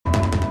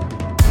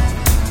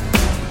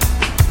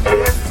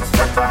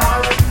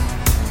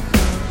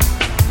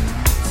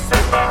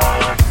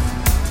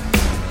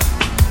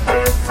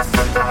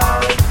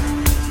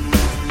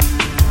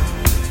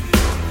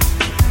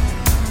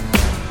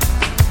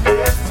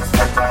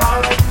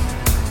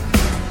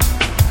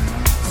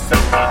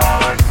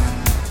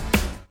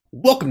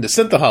Welcome to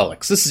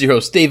Synthaholics. This is your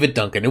host, David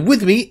Duncan, and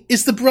with me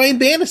is the Brian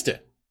Bannister.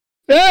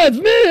 Yeah, it's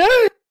me.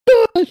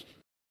 Hey,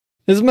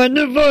 this is my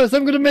new voice.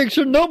 I'm going to make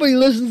sure nobody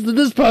listens to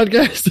this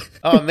podcast.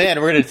 Oh man,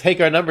 we're going to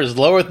take our numbers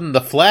lower than the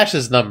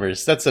Flash's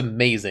numbers. That's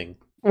amazing.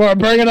 We're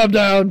bringing up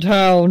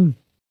downtown.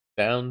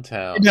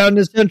 Downtown. Down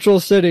to Central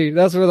City.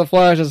 That's where the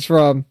Flash is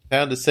from.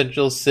 Down to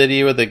Central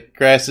City where the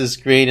grass is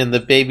green and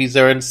the babies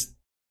are in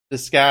the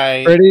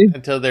sky. Pretty?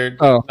 Until they're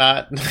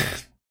not.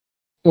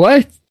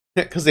 What?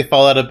 Because they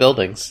fall out of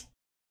buildings.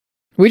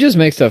 We just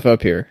make stuff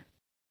up here.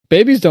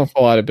 Babies don't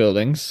fall out of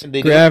buildings.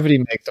 Gravity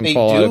makes them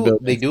fall out of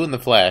buildings. They do in the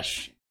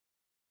Flash.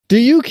 Do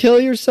you kill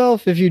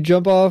yourself if you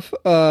jump off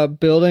a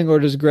building, or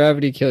does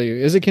gravity kill you?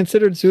 Is it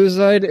considered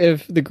suicide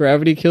if the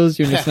gravity kills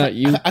you and it's not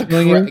you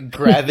killing you?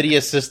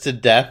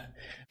 Gravity-assisted death?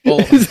 Well,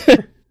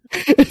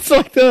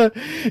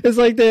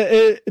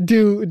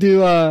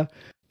 do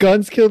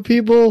guns kill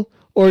people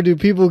or do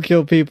people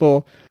kill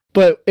people?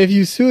 But if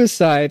you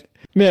suicide,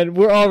 man,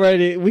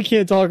 we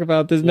can't talk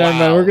about this. Never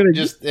mind. We're gonna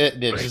just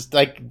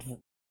like.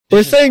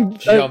 We're saying,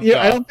 I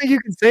don't think you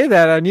can say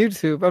that on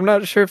YouTube. I'm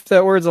not sure if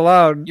that word's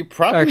allowed. You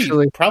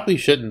probably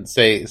shouldn't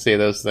say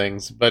those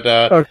things. But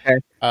okay,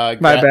 my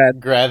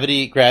bad.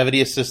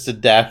 Gravity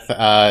assisted death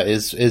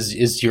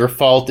is your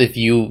fault if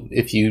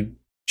you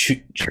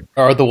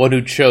are the one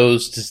who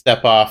chose to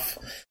step off,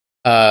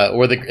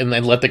 and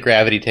then let the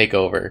gravity take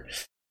over.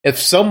 If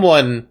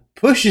someone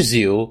pushes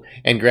you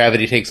and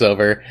gravity takes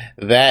over,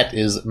 that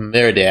is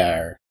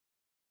murder.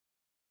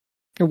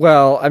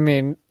 Well, I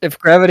mean, if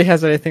gravity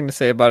has anything to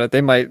say about it, they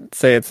might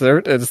say it's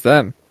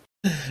them.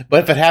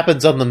 But if it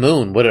happens on the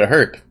moon, would it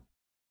hurt?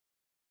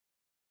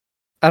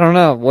 I don't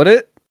know. Would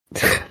it?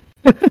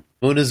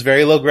 Moon is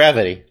very low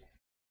gravity.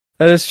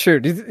 That is true.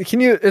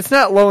 It's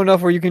not low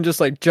enough where you can just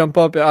like jump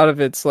up out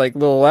of its like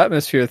little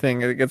atmosphere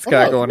thing it's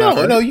got going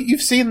on. No,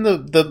 you've seen the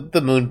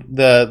moon,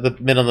 the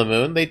men on the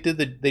moon. They do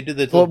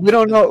the. Well, we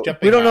don't know.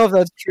 We don't know if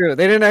that's true.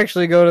 They didn't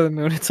actually go to the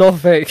moon. It's all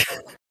fake.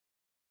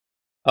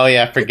 Oh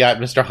yeah, I forgot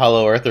Mr.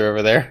 Hollow Earther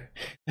over there.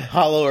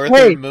 Hollow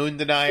Earther, moon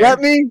denier.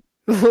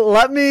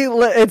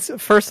 It's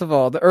first of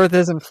all, the Earth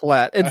isn't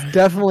flat. It's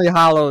definitely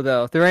hollow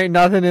though. There ain't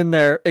nothing in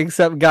there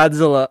except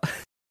Godzilla.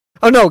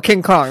 Oh no,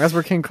 King Kong. That's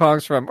where King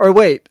Kong's from. Or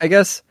wait,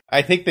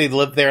 I think they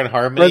live there in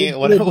harmony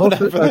whenever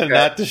they're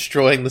not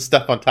destroying the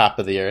stuff on top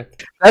of the Earth.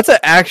 That's an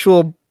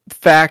actual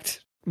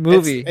fact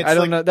movie. I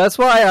don't know. That's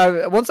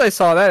why once I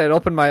saw that, it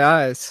opened my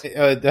eyes.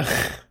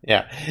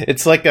 Yeah,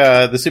 it's like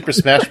the Super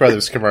Smash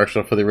Brothers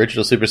commercial for the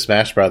original Super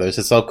Smash Brothers.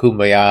 It's all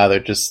kumbaya.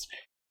 They're just,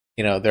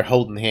 they're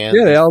holding hands.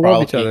 Yeah, they all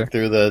love each other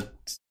through the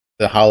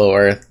Hollow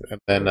Earth, and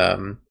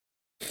then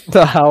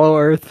the Hollow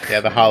Earth.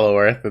 Yeah, the Hollow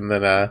Earth, and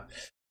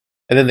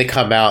then they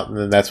come out, and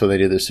then that's when they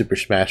do the Super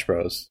Smash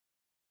Bros.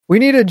 We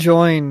need to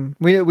join.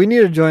 We need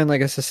to join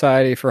like a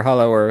society for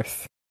Hollow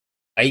Earth.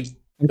 I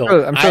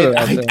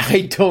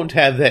don't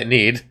have that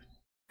need.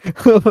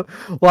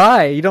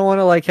 Why? You don't want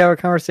to like have a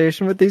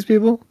conversation with these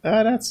people?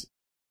 And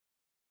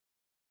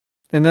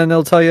then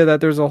they'll tell you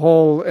that there's a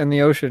hole in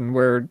the ocean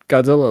where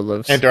Godzilla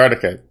lives.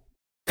 Antarctica.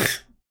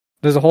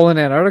 There's a hole in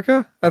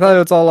Antarctica? I thought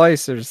it's all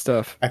ice or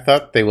stuff. I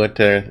thought they went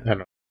to. I don't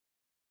know.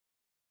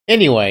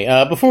 Anyway,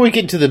 before we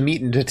get into the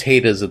meat and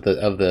potatoes of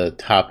the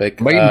topic,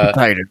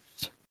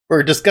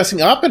 we're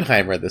discussing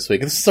Oppenheimer this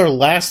week. This is our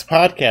last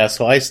podcast,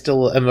 so I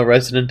still am a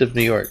resident of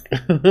New York.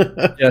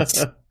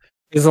 Yes,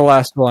 is the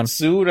last one.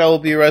 Soon I will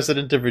be a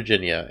resident of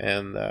Virginia,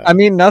 and I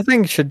mean,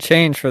 nothing should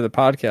change for the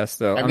podcast,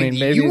 though. I mean,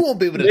 maybe you won't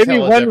be able to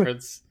tell a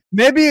difference.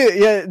 Maybe,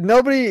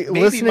 nobody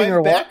listening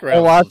or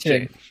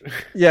watching.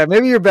 Yeah,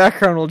 maybe your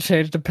background will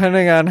change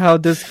depending on how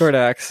Discord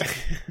acts.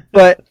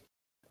 But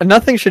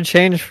nothing should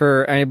change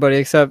for anybody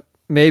except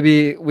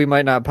maybe we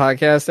might not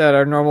podcast at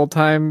our normal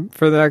time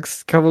for the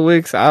next couple of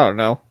weeks. I don't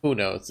know. Who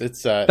knows?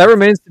 That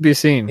remains to be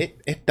seen.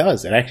 It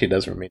does. It actually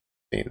does remain to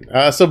be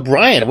seen. So,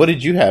 Brian, what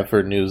did you have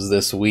for news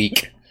this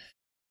week?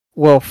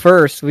 Well,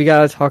 first, we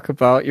got to talk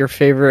about your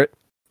favorite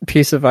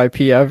piece of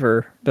IP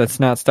ever that's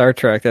not Star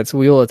Trek. That's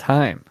Wheel of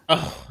Time.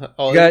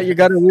 You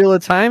got a Wheel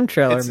of Time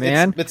trailer,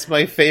 man. It's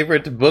my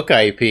favorite book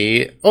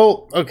IP.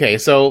 Oh, okay.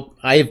 So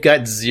I've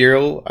got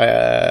zero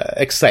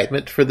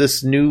excitement for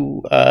this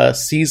new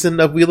season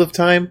of Wheel of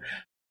Time,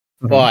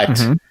 but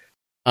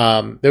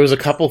there was a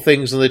couple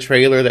things in the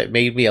trailer that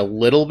made me a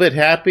little bit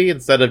happy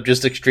instead of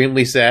just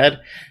extremely sad.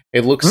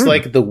 It looks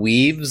like the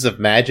weaves of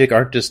magic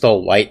aren't just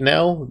all white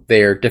now;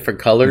 they're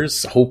different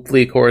colors,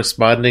 hopefully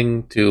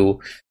corresponding to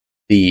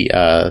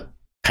the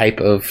type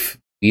of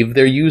weave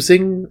they're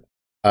using.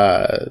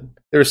 There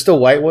are still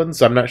white ones,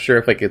 so I'm not sure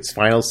if it's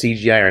final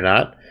CGI or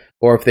not,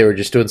 or if they were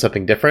just doing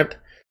something different.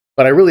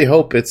 But I really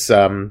hope it's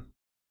the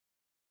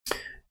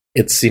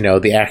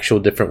actual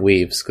different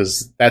weaves,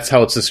 because that's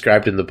how it's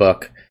described in the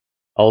book.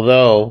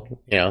 Although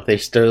they're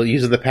still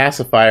using the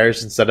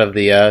pacifiers instead of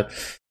the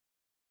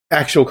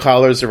actual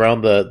collars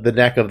around the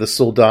neck of the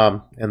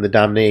Suldam and the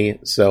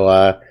Damni,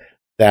 so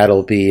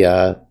that'll be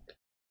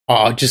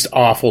just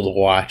awful to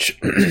watch.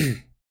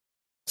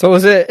 So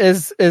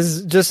is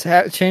just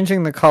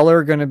changing the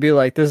color going to be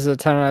like this is a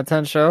 10 out of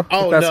 10 show?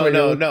 Oh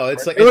no!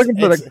 It's like you're looking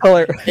for the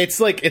color. It's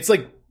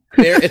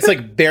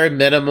like bare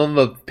minimum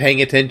of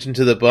paying attention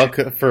to the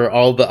book for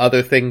all the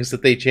other things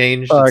that they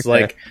changed. It's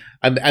like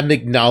I'm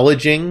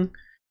acknowledging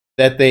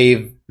that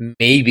they've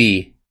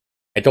maybe,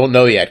 I don't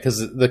know yet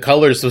because the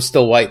colors was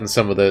still white in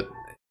some of the,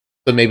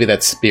 so maybe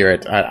that's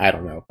spirit. I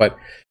don't know, but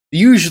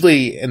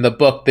usually in the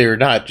book they're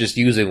not just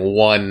using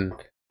one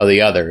or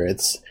the other.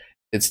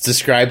 It's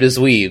described as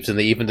weaves, and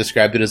they even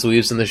described it as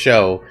weaves in the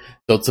show.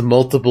 So it's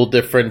multiple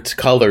different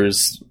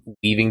colors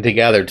weaving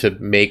together to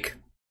make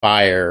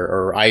fire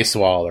or ice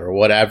wall or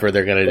whatever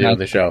they're going to do in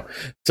the show.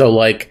 So,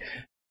 like,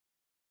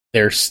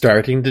 they're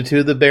starting to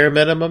do the bare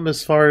minimum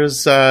as far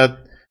as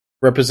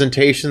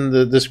representation,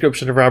 the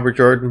description of Robert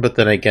Jordan, but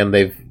then again,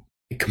 they've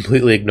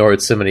completely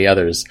ignored so many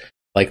others,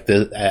 like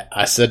the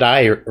Aes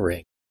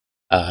ring,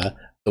 the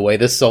way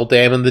the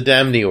Soldam and the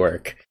Demni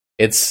work.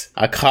 It's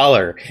a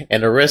collar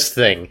and a wrist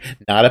thing,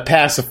 not a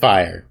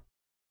pacifier.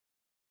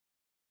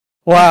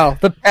 Wow,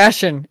 the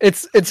passion.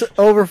 It's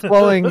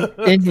overflowing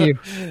in you.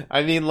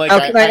 I mean, like,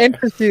 can I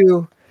interest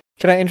you?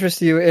 Can I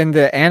interest you in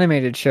the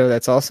animated show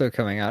that's also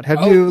coming out?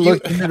 Have you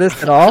looked into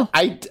this at all?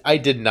 I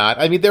did not.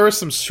 I mean, there were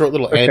some short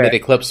little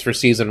animated clips for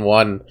season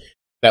 1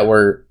 that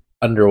were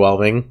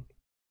underwhelming.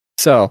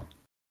 So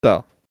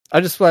I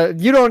just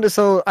you don't.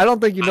 So I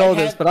don't think you know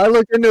this, but I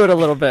looked into it a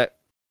little bit.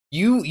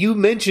 You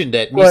mentioned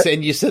it,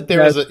 and you said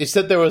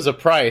there was a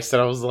price,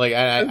 and I was like,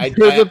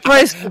 there's a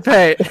price to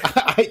pay.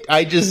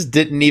 I just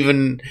didn't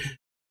even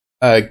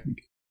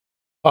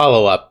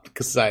follow up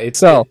because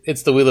it's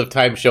the Wheel of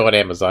Time show on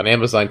Amazon.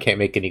 Amazon can't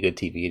make any good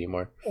TV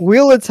anymore.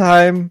 Wheel of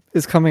Time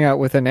is coming out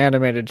with an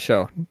animated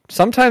show.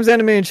 Sometimes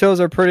animated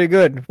shows are pretty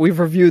good. We've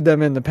reviewed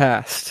them in the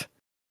past.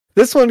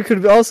 This one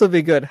could also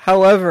be good.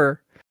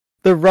 However,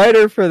 the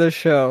writer for the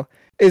show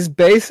is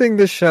basing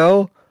the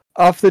show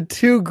off the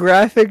 2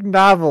 graphic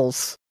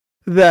novels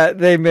that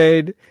they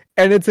made,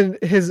 and it's in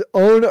his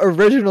own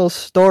original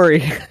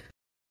story.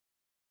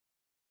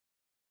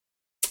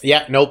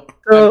 Yeah, nope.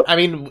 I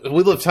mean,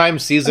 Wheel of Time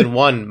Season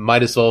 1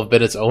 might as well have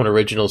been its own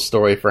original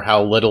story for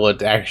how little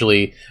it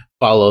actually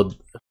followed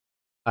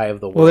Eye of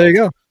the World. Well, there you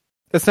go.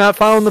 It's not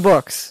following the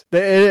books.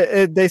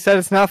 They said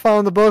it's not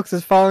following the books,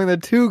 it's following the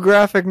 2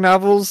 graphic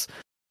novels,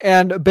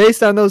 and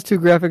based on those 2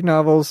 graphic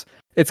novels,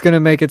 it's going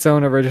to make its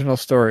own original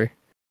story.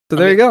 So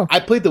there you go. I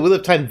played the Wheel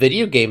of Time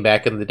video game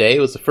back in the day. It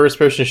was a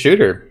first-person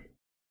shooter.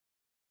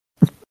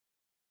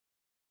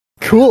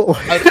 Cool.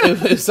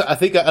 It was, I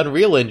think, an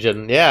Unreal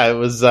Engine. Yeah, it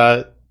was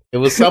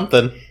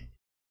something.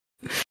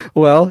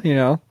 Well,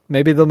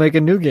 maybe they'll make a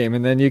new game,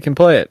 and then you can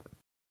play it.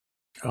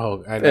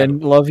 Oh,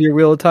 and love your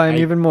Wheel of Time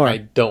even more. I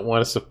don't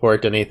want to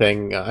support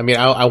anything. I mean,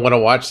 I want to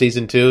watch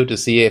Season 2 to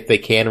see if they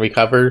can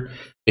recover,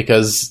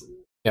 because,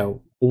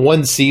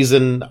 one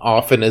season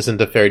often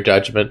isn't a fair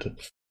judgment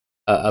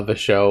of a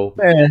show,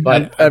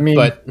 but I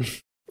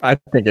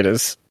think it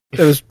is.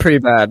 It was pretty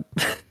bad.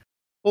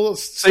 Well,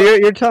 so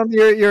you're telling me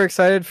you're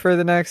excited for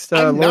the next?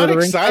 I'm Lord not of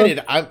the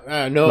excited.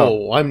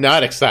 No, I'm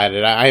not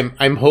excited.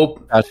 I'm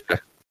hope. Gotcha.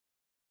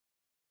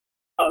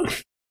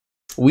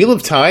 Wheel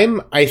of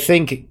Time, I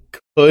think,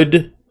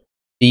 could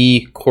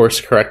be course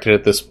corrected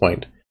at this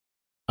point.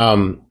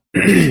 But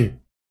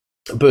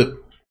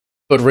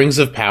Rings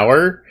of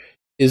Power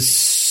is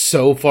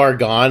so far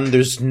gone.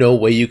 There's no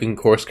way you can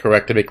course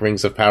correct to make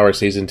Rings of Power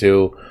Season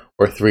 2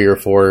 or 3 or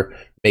 4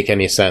 make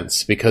any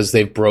sense, because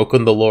they've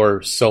broken the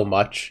lore so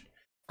much.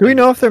 Do we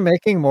know if they're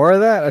making more of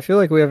that? I feel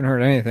like we haven't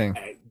heard anything.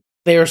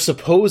 They are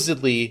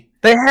supposedly...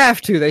 They have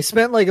to. They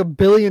spent like $1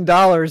 billion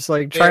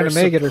trying to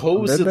make it.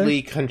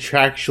 Supposedly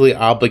contractually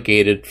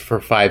obligated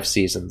for 5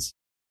 seasons.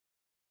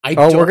 We're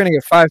going to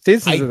get 5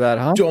 seasons of that,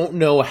 huh? I don't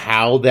know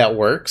how that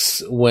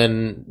works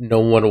when no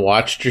one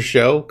watched your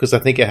show, because I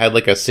think it had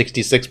like a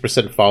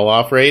 66%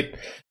 fall-off rate.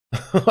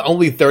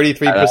 Only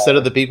 33%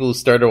 of the people who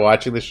started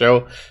watching the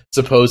show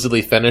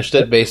supposedly finished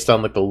it, based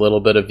on like the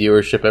little bit of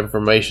viewership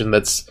information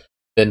that's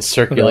been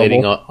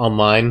circulating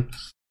online.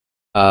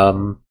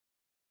 Granted,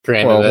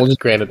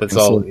 that's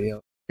all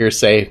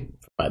hearsay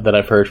that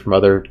I've heard from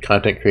other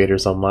content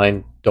creators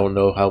online. Don't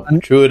know how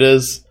true it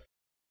is.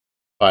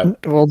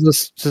 But we'll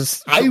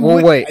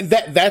wait.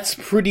 That's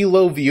pretty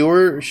low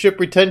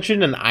viewership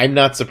retention, and I'm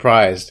not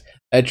surprised.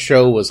 That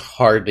show was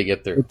hard to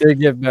get through. It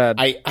did get bad.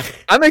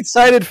 I'm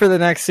excited for the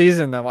next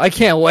season, though. I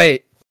can't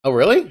wait. Oh,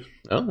 really?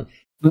 Oh.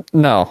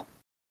 No,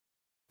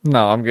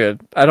 I'm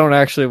good. I don't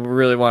actually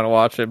really want to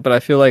watch it, but I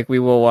feel like we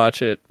will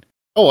watch it.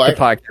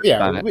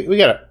 Podcast.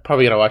 We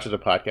probably gotta watch it. A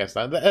podcast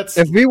on that.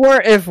 If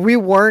we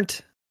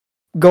weren't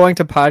going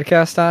to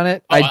podcast on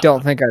it, I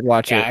don't think I'd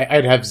watch it.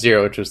 I'd have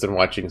zero interest in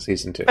watching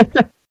Season 2.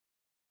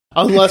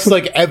 Unless,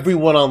 like,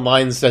 everyone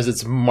online says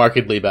it's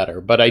markedly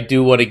better. But I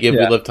do want to give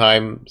Wheel of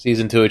Time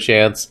Season 2 a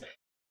chance.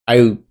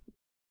 I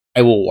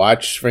will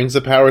watch Rings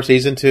of Power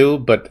Season 2,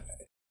 but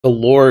the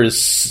lore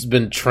has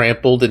been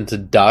trampled into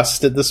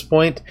dust at this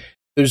point.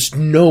 There's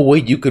no way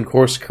you can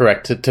course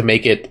correct to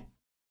make it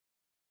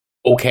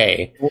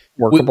okay.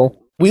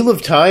 Workable. Wheel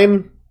of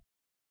Time,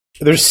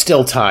 there's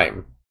still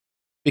time.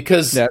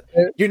 because you're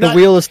the not,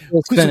 wheel is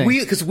still spinning.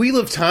 Because Wheel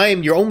of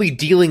Time, you're only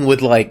dealing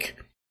with like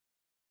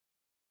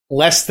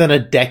less than a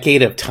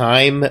decade of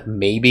time,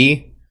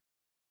 maybe.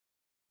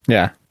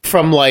 Yeah,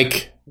 from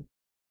like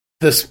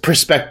this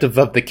perspective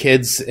of the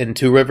kids in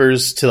Two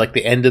Rivers to like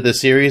the end of the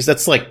series,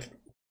 that's like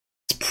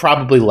it's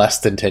probably less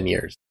than 10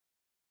 years.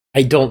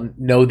 I don't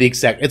know the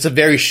exact. It's a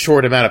very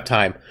short amount of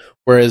time.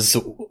 Whereas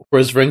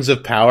Rings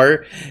of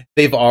Power,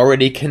 they've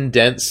already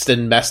condensed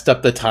and messed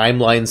up the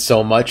timeline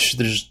so much.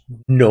 There's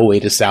no way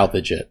to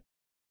salvage it.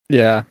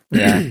 Yeah.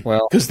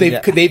 Well, because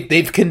they've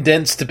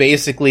condensed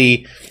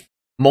basically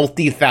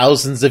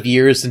multi-thousands of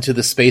years into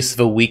the space of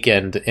a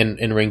weekend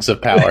in Rings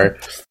of Power.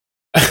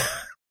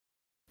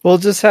 We'll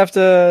just have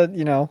to,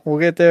 we'll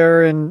get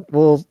there and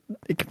we'll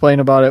complain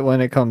about it when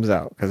it comes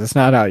out because it's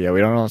not out yet. We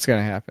don't know what's going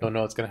to happen. Don't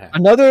know what's going to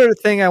happen. Another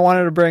thing I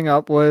wanted to bring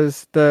up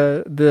was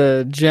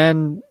the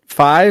Gen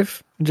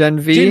 5,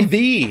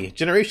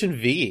 Generation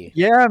V.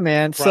 Yeah,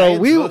 man. So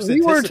we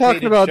were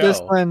talking about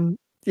this when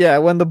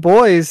The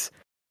Boys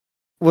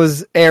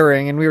was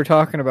airing and we were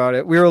talking about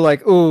it. We were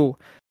like, ooh,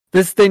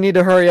 they need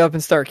to hurry up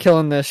and start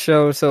killing this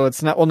show, so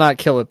it's not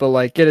kill it, but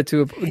like make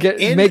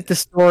the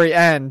story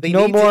end.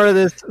 No more of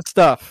this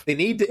stuff. They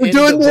need to end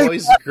The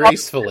Boys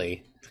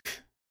gracefully.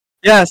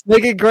 Yes,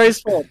 make it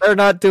graceful. They're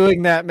not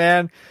doing that,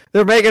 man.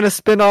 They're making a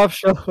spin-off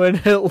show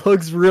and it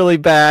looks really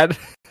bad.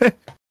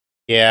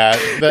 Yeah,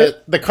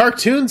 the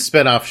cartoon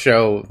spin-off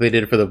show they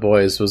did for The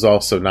Boys was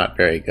also not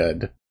very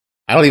good.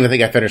 I don't even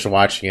think I finished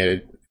watching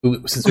it.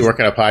 Since we work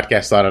on a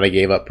podcast on it, I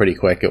gave up pretty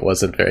quick. It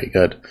wasn't very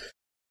good.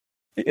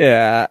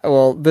 Yeah,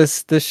 well,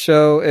 this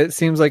show, it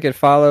seems like it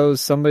follows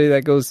somebody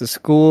that goes to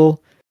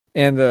school,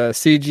 and the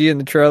CG in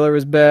the trailer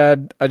was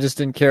bad. I just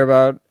didn't care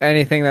about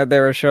anything that they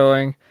were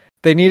showing.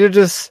 They need to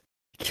just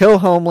kill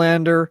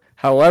Homelander,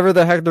 however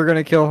the heck they're going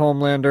to kill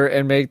Homelander,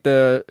 and make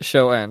the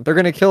show end. They're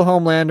going to kill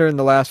Homelander in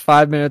the last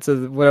 5 minutes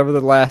of whatever the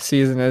last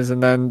season is,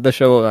 and then the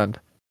show will end.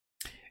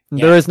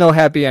 Yeah. There is no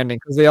happy ending,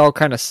 because they all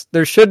kind of...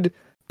 There should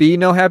be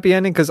no happy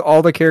ending, because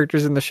all the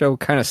characters in the show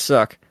kind of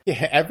suck.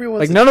 Yeah,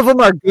 everyone's... Like, none of them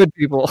are good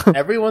people.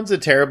 Everyone's a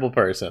terrible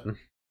person.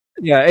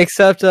 Yeah,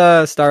 except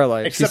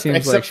Starlight.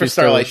 Except for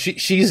Starlight.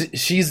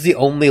 She's the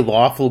only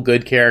lawful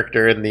good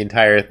character in the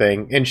entire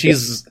thing, and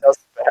she's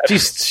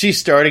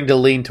starting to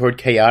lean toward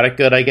chaotic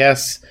good, I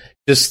guess,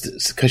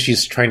 just because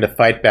she's trying to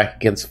fight back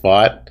against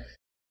Vought.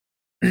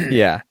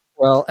 Yeah.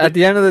 Well, at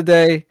the end of the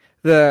day,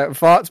 the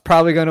Vought's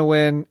probably going to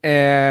win,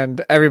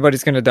 and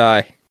everybody's going to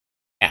die.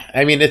 Yeah,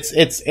 I mean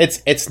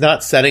it's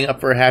not setting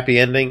up for a happy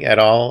ending at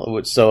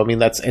all. So I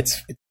mean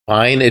it's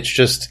fine. It's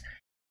just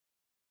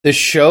the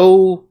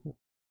show.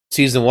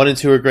 Season 1 and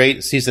 2 are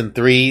great. Season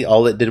 3,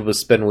 all it did was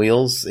spin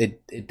wheels.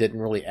 It didn't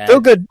really add. Still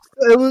good.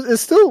 It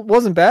still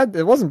wasn't bad.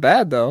 It wasn't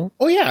bad though.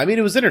 Oh yeah, I mean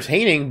it was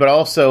entertaining, but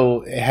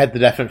also it had the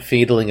definite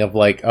feeling of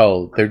like,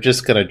 oh, they're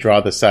just gonna draw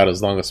this out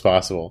as long as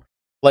possible.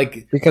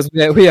 Like because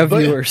we have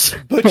viewers.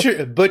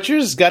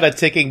 Butcher's got a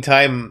ticking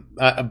time,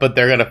 but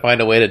they're gonna find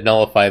a way to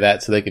nullify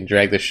that so they can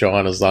drag the show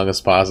on as long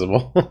as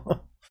possible.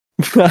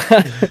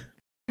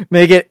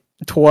 Make it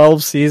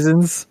 12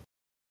 seasons.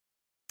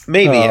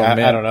 Maybe.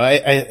 I don't know.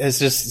 It's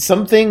just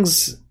some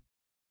things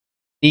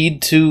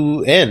need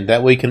to end.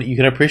 That way you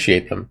can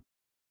appreciate them.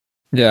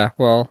 Yeah,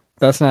 well,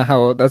 that's not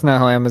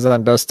how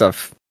Amazon does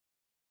stuff.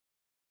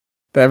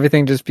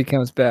 Everything just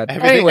becomes bad.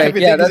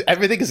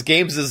 Everything is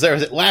games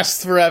deserves. It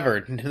lasts forever,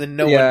 and then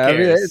no one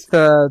cares.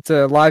 It's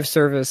a live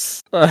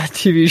service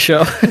TV show.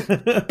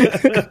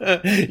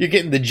 You're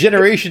getting the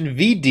Generation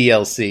V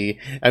DLC.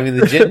 I mean,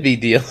 the Gen V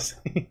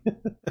DLC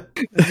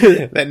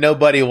that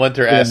nobody wanted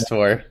or asked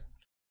for.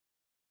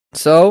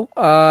 So,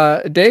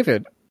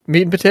 David,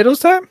 meat and potatoes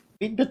time?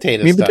 Meat and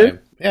potatoes time.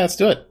 Yeah, let's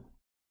do it.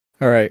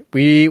 All right,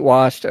 we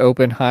watched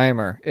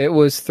Oppenheimer. It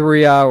was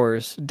 3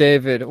 hours.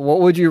 David, what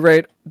would you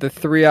rate the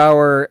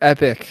 3-hour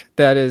epic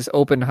that is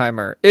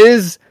Oppenheimer?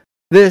 Is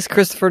this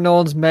Christopher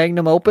Nolan's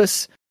magnum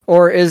opus,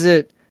 or is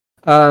it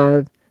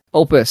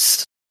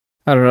opus?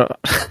 I don't know.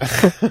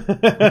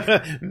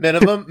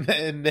 minimum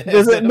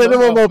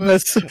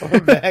opus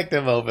or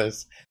magnum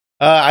opus?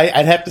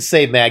 I'd have to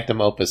say magnum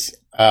opus.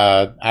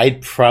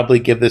 I'd probably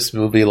give this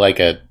movie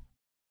like a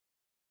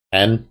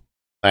 9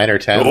 or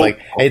 10. Like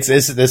this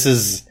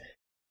is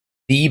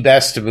the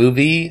best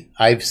movie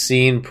I've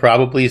seen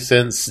probably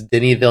since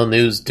Denis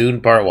Villeneuve's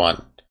Dune Part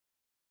 1.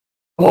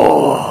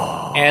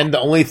 Oh. And the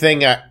only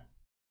thing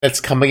that's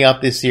coming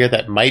out this year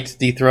that might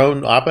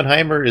dethrone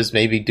Oppenheimer is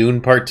maybe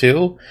Dune Part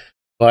 2.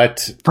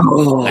 But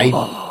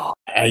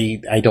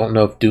I don't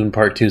know if Dune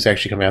Part 2 is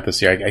actually coming out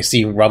this year. I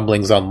see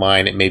rumblings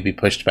online it may be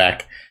pushed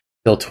back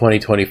till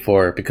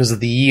 2024 because of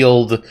the ye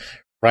old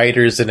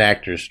writers and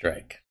actors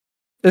strike.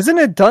 Isn't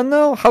it done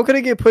though? How could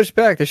it get pushed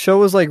back? The show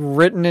was like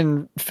written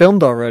and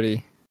filmed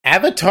already.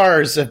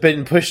 Avatars have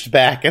been pushed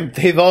back, and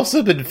they've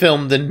also been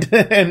filmed and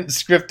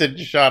scripted and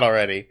shot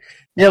already.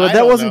 Yeah, but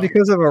that wasn't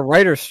because of a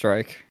writer's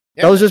strike.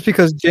 Yep. That was just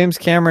because James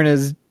Cameron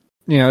is,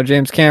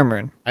 James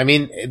Cameron. I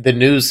mean, the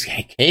news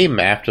came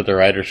after the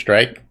writer's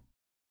strike.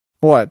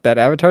 What? That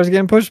Avatar's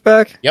getting pushed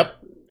back? Yep,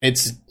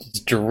 it's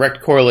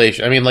direct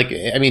correlation. I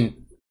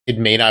mean, it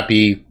may not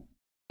be,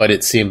 but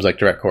it seems like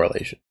direct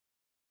correlation.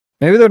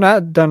 Maybe they're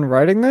not done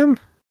writing them?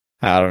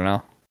 I don't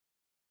know.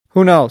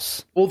 Who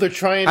knows? Well, they're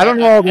trying. I don't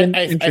know.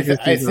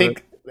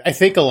 I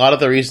think a lot of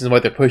the reasons why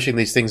they're pushing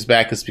these things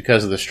back is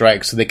because of the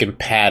strike, so they can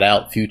pad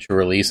out future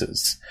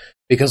releases.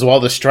 Because while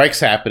the strike's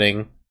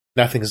happening,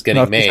 nothing's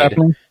getting made.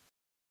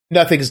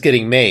 Nothing's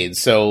getting made,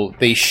 so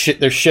they're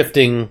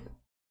shifting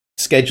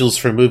schedules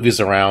for movies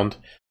around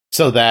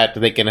so that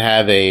they can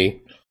have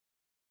a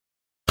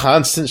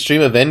constant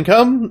stream of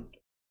income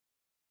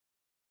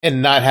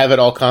and not have it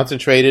all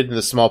concentrated in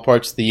the small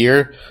parts of the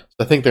year. So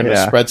I think they're going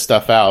to spread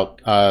stuff out.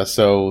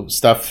 So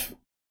stuff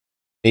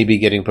may be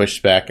getting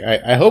pushed back.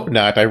 I hope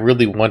not. I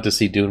really want to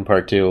see Dune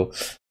Part 2.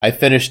 I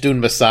finished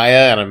Dune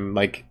Messiah, and I'm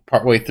like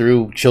partway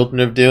through Children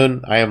of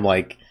Dune. I am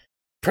like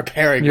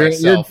preparing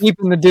myself. You're deep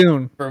in the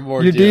Dune. For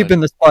more You're Dune. Deep in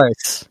the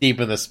spice. Deep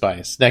in the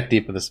spice. Neck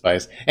deep in the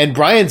spice. And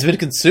Brian's been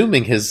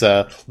consuming his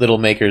little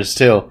makers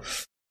too.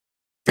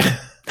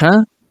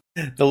 Huh?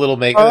 The little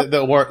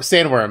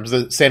sandworms.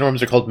 The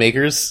sandworms are called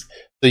makers.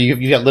 So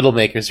you got little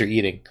makers you're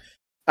eating.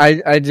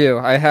 I do.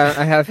 I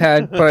have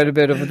had quite a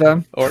bit of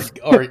them. or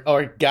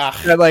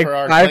gach. Like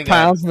 5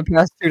 pounds in the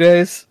past 2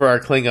 days. For our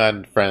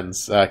Klingon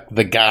friends,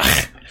 the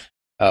gach.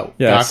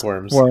 Yes,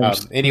 worms. very,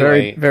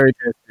 Anyway, very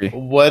tasty.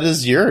 What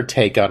is your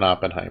take on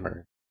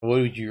Oppenheimer?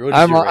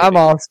 I'm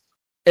also.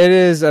 It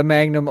is a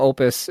magnum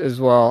opus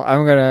as well.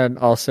 I'm gonna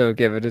also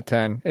give it a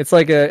 10. It's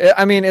like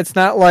it's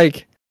not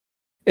like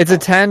it's a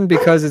 10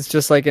 because it's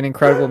just like an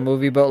incredible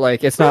movie, but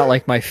like it's not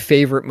like my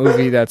favorite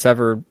movie that's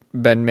ever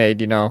been made.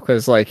 You know,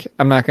 because like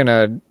I'm not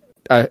gonna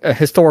a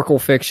historical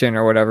fiction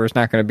or whatever is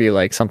not gonna be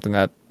like something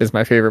that is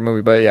my favorite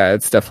movie. But yeah,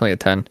 it's definitely a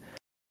 10.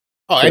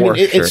 Oh, I mean,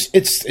 it's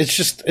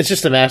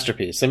just a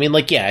masterpiece. I mean,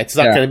 like, yeah, it's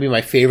not going to be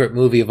my favorite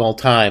movie of all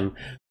time,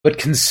 but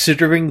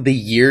considering the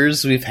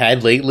years we've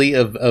had lately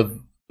of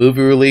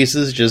movie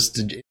releases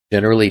just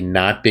generally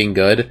not being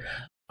good,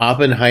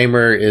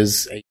 Oppenheimer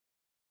is a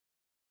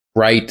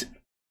bright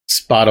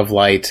spot of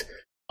light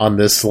on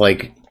this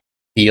like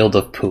field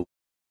of poop.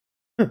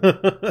 I'm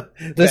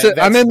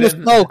in the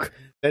smoke.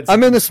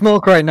 I'm in the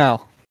smoke right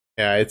now.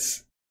 Yeah,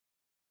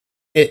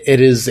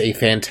 It is a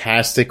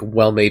fantastic,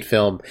 well-made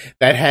film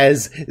that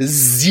has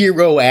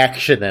zero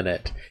action in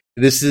it.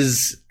 This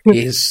is a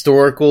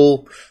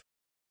historical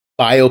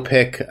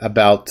biopic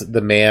about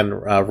the man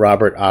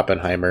Robert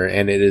Oppenheimer,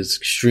 and it is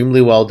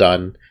extremely well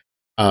done.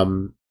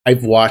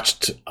 I've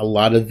watched a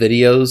lot of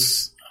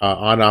videos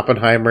on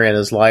Oppenheimer and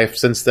his life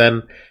since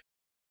then.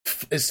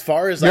 As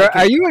far as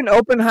are you an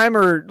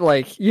Oppenheimer?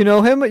 Like, you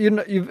know him?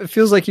 It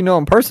feels like you know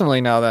him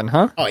personally now. Then,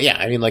 huh? Oh yeah,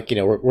 I mean, like, you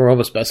know, we're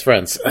almost best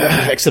friends.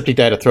 Except he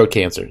died of throat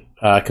cancer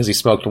because he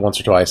smoked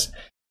once or twice.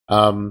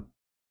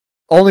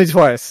 Only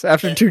twice.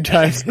 After 2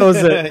 times, that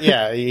was it.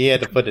 Yeah, he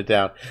had to put it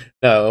down.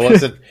 No, it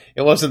wasn't.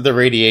 It wasn't the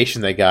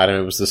radiation that got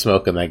him. It was the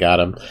smoking that got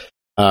him.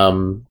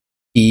 I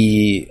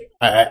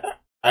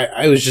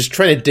was just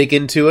trying to dig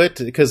into it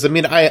because I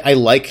mean, I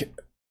like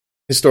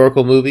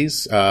historical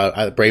movies.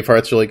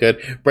 Braveheart's really good.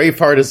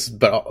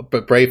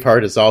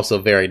 Braveheart is also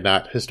very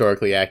not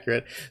historically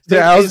accurate. So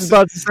yeah, I was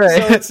about to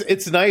say. So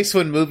it's nice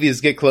when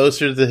movies get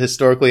closer to the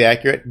historically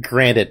accurate.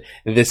 Granted,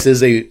 this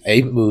is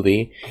a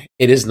movie.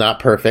 It is not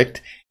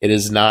perfect. It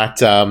is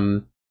not.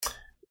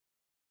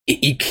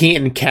 You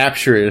can't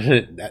capture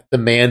the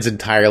man's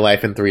entire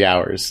life in 3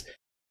 hours.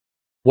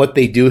 What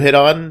they do hit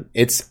on,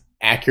 it's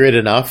accurate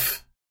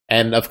enough,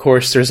 and of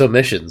course, there's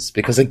omissions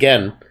because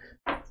again,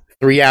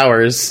 3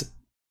 hours.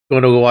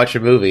 Going to go watch a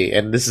movie,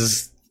 and this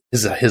is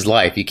his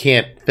life. You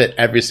can't fit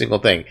every single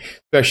thing,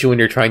 especially when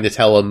you're trying to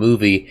tell a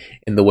movie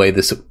in the way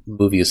this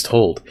movie is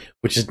told,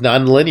 which is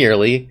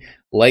non-linearly,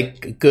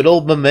 like good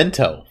old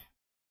Memento.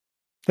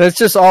 That's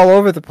just all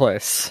over the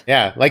place.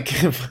 Yeah, like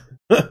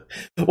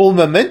well,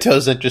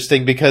 Memento's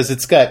interesting because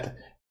it's got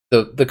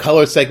the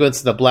color segments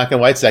and the black and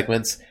white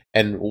segments,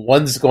 and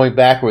one's going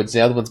backwards,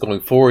 the other one's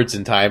going forwards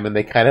in time, and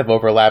they kind of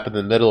overlap in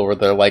the middle where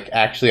they're like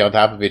actually on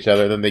top of each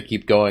other, and then they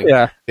keep going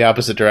the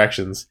opposite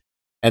directions.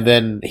 And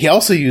then he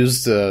also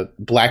used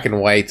black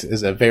and white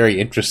as a very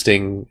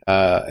interesting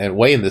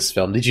way in this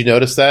film. Did you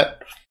notice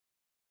that?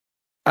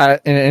 In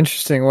an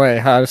interesting way.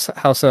 How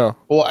so?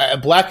 Well,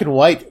 black and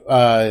white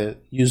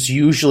is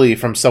usually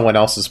from someone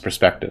else's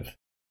perspective.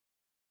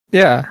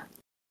 Yeah.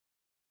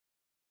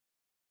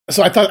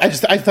 So I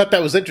thought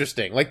that was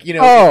interesting. Like, you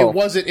know, it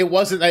wasn't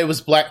that it was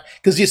black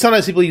because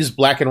sometimes people use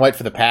black and white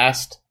for the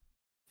past.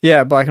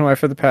 Yeah, black and white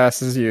for the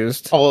past is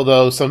used.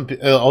 Although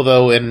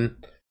in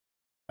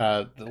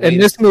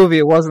this movie,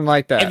 it wasn't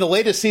like that. In the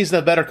latest season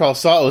of Better Call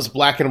Saul, it was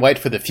black and white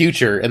for the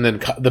future, and then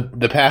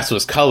the past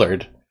was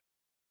colored.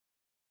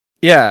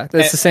 Yeah,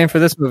 that's the same for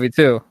this movie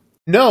too.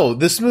 No,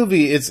 this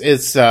movie it's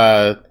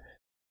if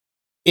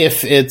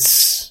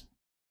it's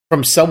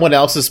from someone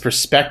else's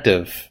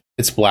perspective,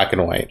 it's black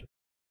and white.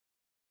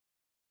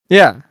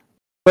 Yeah,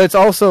 but it's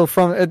also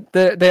from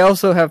they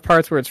also have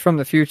parts where it's from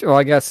the future. Well,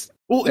 I guess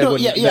Well, no,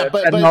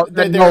 but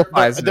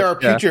there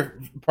are future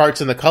parts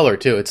in the color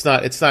too. It's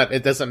not.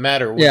 It doesn't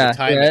matter what the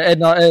time.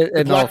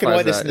 The black and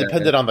white is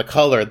dependent on the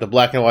color. The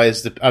black and white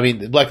is. The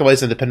black and white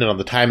isn't dependent on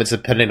the time. It's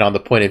dependent on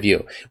the point of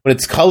view. When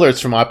it's color,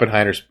 it's from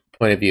Oppenheimer's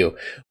point of view.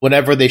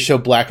 Whenever they show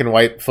black and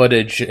white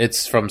footage,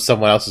 it's from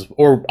someone else's.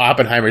 Or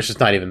Oppenheimer's just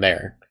not even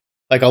there.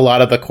 Like a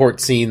lot of the court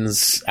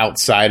scenes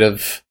outside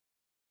of,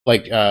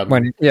 like the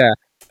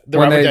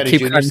when Robert they Downey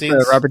keep Jr.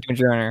 scenes. Robert Downey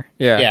Jr.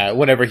 Yeah.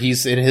 Whenever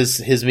he's in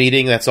his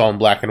meeting, that's all in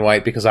black and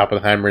white because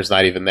Oppenheimer is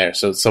not even there,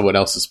 so it's someone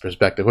else's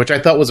perspective, which I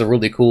thought was a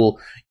really cool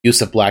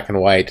use of black and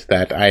white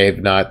that I have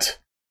not.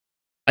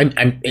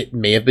 It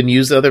may have been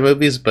used in other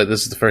movies, but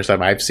this is the first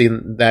time I've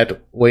seen that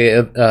way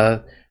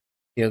of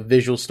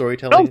visual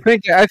storytelling.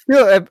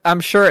 I'm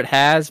sure it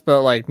has,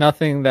 but like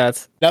nothing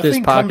comes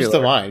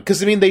to mind because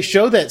they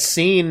show that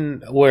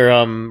scene where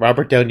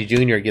Robert Downey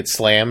Jr. gets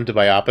slammed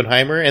by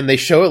Oppenheimer, and they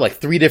show it like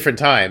 3 different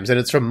times, and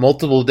it's from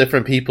multiple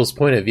different people's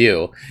point of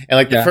view. And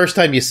like the first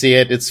time you see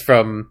it, it's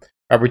from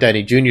Robert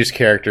Downey Jr.'s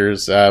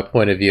character's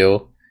point of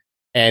view,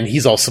 and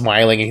he's all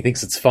smiling and he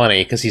thinks it's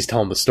funny because he's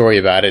telling the story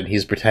about it and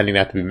he's pretending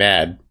not to be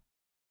mad.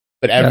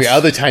 But every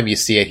other time you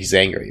see it, he's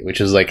angry, which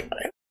is like.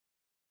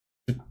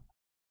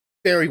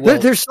 Very well.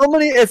 There's so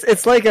many.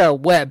 It's like a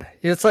web.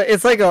 It's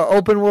like an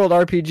open world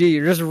RPG.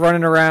 You're just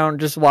running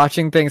around, just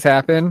watching things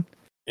happen.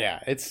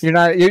 Yeah, you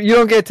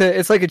don't get to.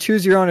 It's like a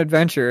choose your own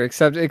adventure,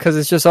 except because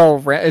it's just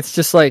all. It's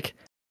just like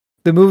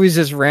the movie's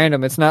just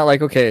random. It's not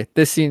like okay,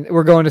 this scene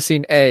we're going to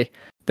scene A,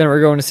 then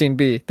we're going to scene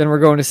B, then we're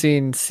going to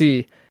scene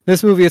C.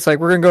 This movie, it's like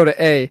we're gonna go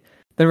to A,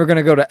 then we're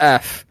gonna go to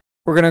F.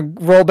 We're gonna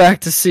roll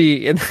back to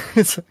C, and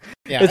it's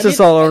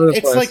just all over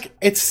the place.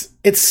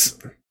 It's.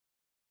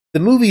 The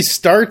movie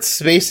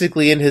starts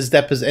basically in his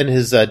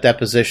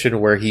deposition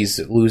where he's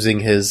losing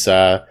his.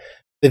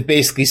 They've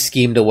basically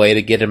schemed a way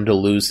to get him to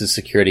lose his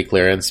security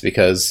clearance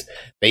because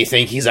they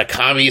think he's a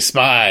commie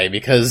spy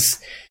because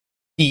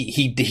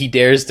he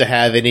dares to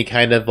have any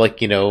kind of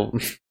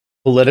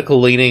political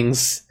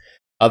leanings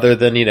other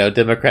than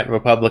Democrat and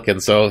Republican.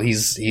 So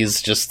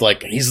he's just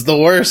like he's the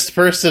worst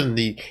person.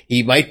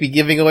 He might be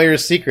giving away her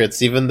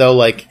secrets, even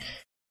though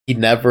he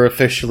never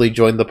officially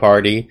joined the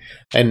party,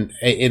 and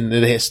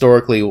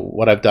historically,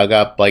 what I've dug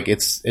up,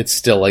 it's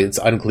still it's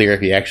unclear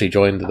if he actually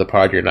joined the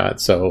party or not.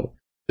 So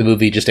the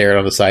movie just aired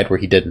on the side where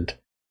he didn't,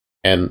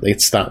 and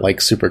it's not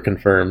super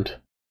confirmed.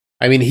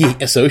 He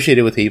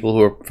associated with people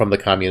who are from the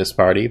Communist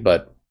Party,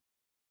 but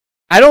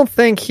I don't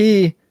think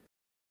he.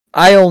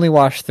 I only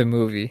watched the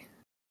movie,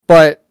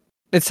 but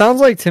it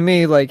sounds like to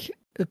me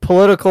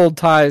political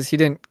ties. He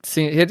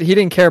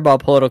didn't care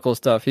about political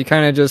stuff. He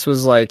kind of just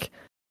was like.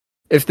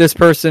 If this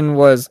person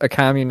was a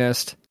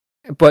communist,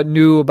 but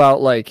knew about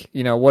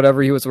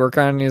whatever he was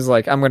working on, he's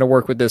like, I'm going to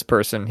work with this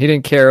person. He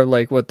didn't care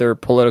what their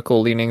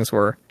political leanings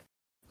were.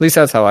 At least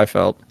that's how I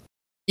felt.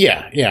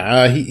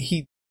 Yeah.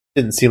 He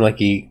didn't seem like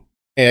he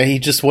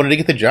just wanted to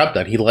get the job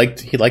done. He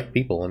liked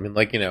people.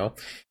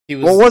 He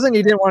was. Well, it wasn't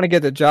he didn't want to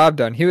get the job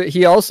done.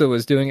 He also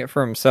was doing it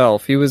for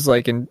himself. He was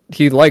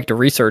he liked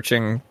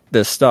researching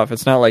this stuff.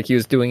 It's not like he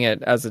was doing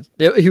it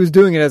he was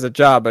doing it as a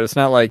job, but it's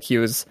not like he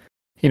was.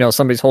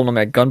 Somebody's holding him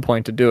at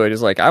gunpoint to do it.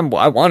 He's like, I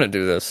want to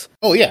do this.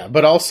 Oh yeah,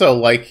 but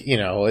also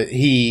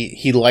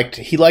he liked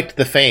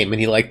the fame and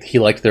he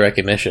liked the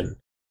recognition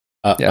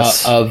of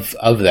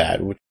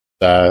that. Which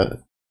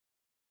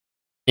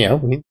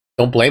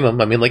don't blame him.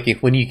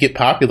 When you get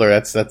popular,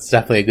 that's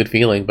definitely a good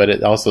feeling. But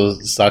it also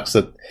sucks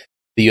that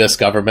the U.S.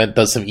 government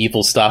does some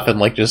evil stuff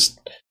and just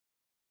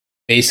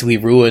basically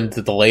ruined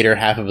the later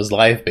half of his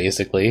life.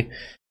 Basically,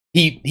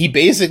 he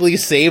basically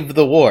saved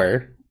the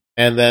war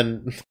and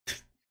then.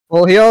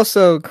 Well, he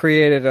also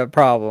created a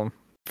problem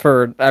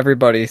for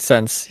everybody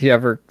since he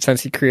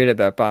created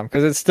that bomb,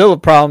 because it's still a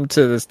problem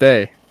to this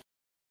day.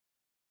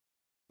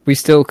 We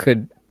still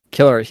could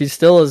kill her. He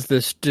still is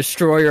this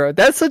destroyer.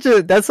 That's such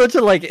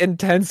a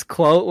intense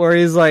quote where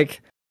he's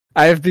like,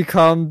 I have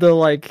become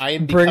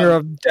the bringer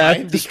of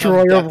death,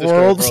 destroyer of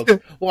worlds.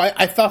 Well,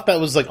 I thought that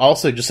was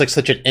also just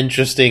such an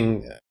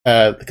interesting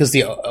because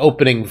the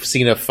opening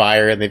scene of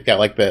fire, and they've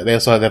got they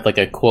also have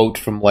a quote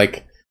from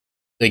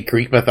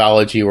Greek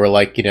mythology where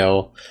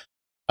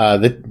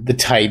the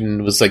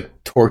Titan was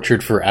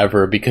tortured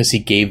forever because he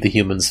gave the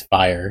humans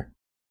fire.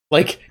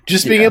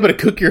 Being able to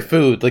cook your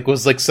food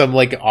was some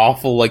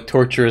awful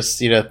torturous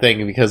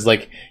thing because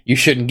you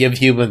shouldn't give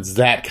humans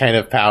that kind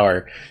of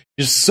power.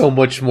 Just so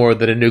much more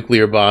than a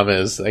nuclear bomb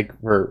is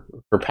for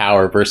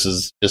power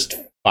versus just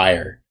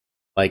fire.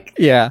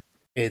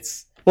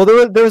 It's well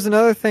there was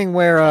another thing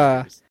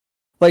where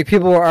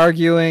people were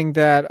arguing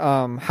that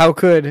how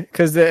could,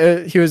 because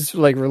he was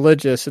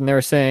religious, and they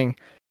were saying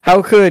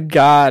how could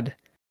God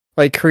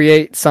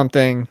create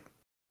something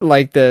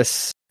like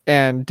this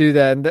and do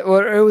that. And it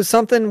was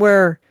something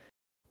where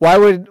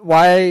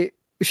why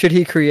should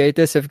he create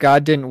this if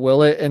God didn't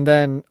will it? And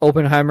then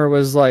Oppenheimer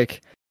was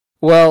like,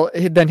 well,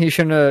 then he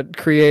shouldn't have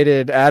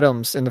created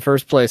atoms in the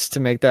first place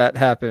to make that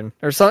happen.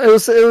 Or so it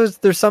was.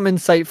 There's some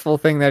insightful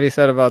thing that he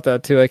said about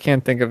that too. I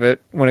can't think of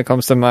it when it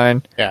comes to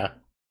mind. Yeah.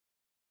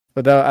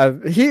 But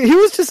he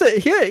was just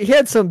he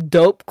had some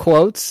dope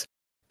quotes,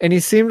 and he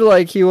seemed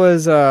like he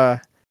was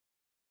a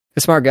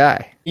smart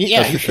guy.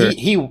 Yeah,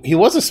 he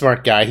was a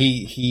smart guy.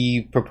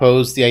 He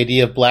proposed the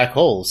idea of black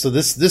holes. So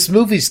this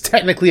movie's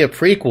technically a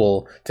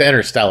prequel to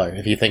Interstellar,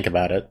 if you think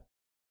about it.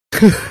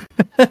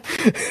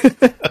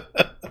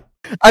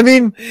 I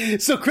mean,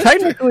 so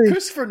technically,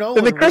 Christopher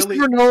Nolan, the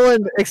Christopher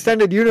Nolan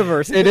extended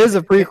universe, it is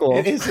a prequel.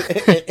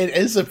 It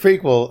is a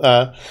prequel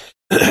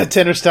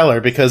to Interstellar,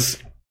 because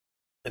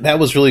that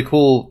was really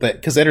cool.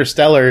 Because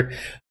Interstellar,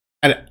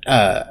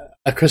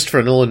 a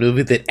Christopher Nolan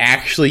movie that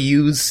actually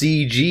used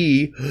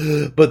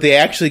CG, but they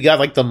actually got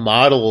like the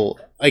model,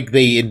 like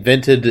they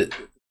invented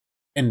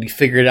and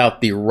figured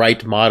out the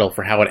right model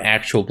for how an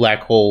actual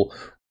black hole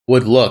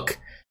would look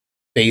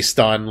based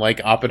on like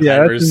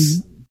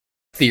Oppenheimer's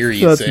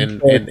theories,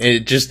 and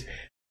it just,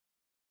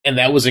 and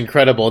that was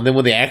incredible. And then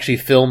when they actually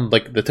filmed,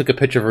 like they took a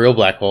picture of a real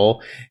black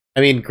hole,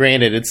 I mean,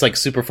 granted it's like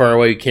super far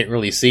away, you can't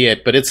really see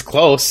it, but it's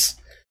close.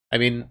 I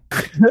mean,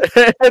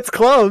 it's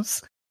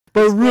close,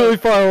 but it's really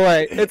far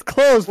away. It's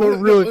close, but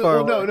really far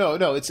away.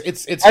 No.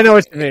 It's. I know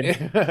what you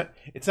mean.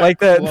 It's like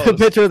the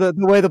picture, the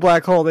way the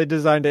black hole they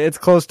designed it. It's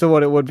close to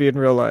what it would be in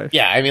real life.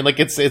 Yeah, I mean, like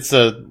it's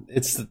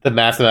the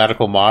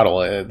mathematical model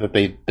that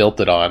they built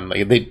it on.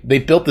 Like they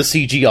built the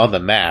CG on the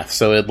math,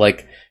 so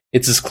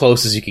it's as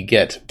close as you could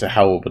get to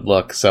how it would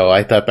look. So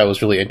I thought that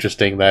was really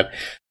interesting. That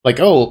like,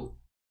 oh,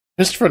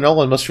 Christopher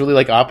Nolan must really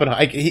like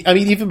Oppenheimer. I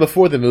mean, even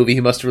before the movie,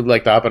 he must have really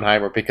liked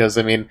Oppenheimer, because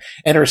I mean,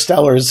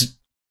 Interstellar's,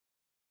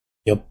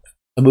 you know,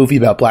 a movie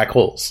about black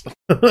holes.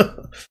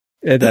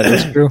 Yeah, that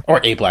is true.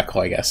 Or a black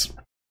hole, I guess.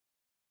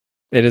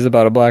 It is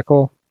about a black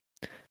hole.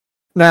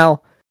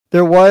 Now,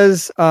 there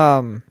was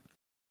I'm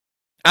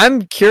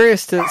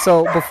curious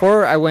so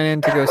before I went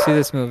in to go see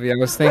this movie, I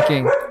was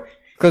thinking,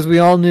 because we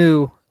all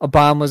knew a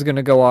bomb was going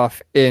to go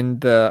off in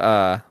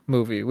the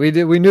movie. We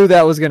knew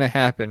that was going to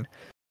happen.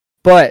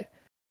 But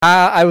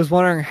I was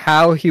wondering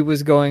how he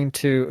was going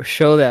to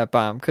show that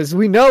bomb, because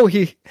we know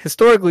he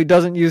historically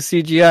doesn't use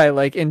CGI,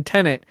 like in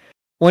Tenet.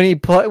 When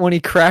he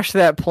crashed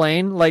that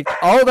plane, like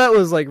all of that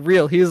was like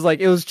real. He was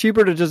like, it was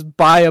cheaper to just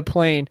buy a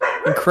plane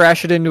and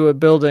crash it into a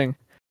building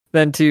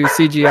than to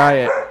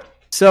CGI it.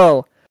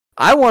 So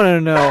I want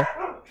to know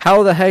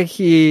how the heck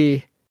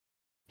he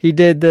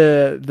did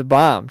the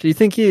bomb. Do you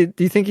think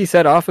he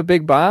set off a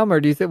big bomb, or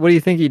what do you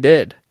think he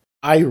did?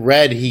 I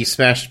read he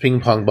smashed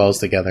ping pong balls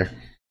together.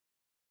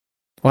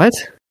 What?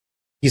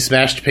 He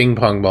smashed ping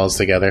pong balls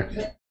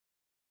together.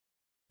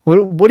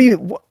 What do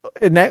you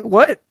in that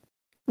what?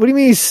 What do you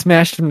mean he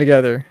smashed them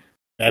together?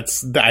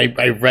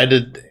 I read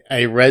it.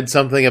 I read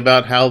something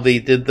about how they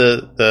did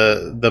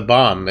the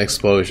bomb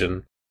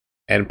explosion,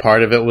 and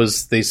part of it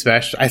was they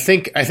smashed. I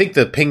think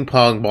the ping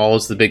pong ball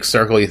is the big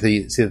circle. You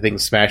see the thing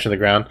smash on the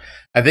ground.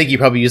 I think you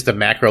probably used a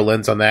macro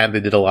lens on that, and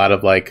they did a lot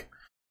of like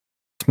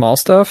small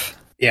stuff.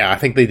 Yeah, I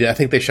think they did. I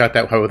think they shot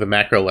that with a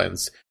macro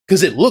lens,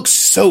 because it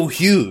looks so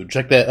huge,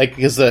 like that. Like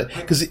because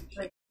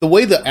the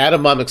way the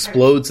atom bomb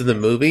explodes in the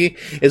movie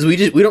is we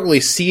don't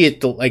really see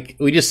it, like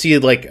we just see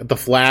like the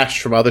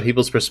flash from other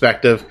people's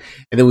perspective,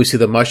 and then we see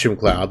the mushroom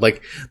cloud.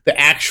 Like the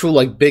actual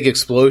like big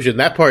explosion,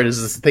 that part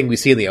is the thing we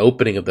see in the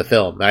opening of the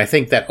film. And I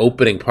think that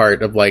opening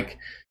part of like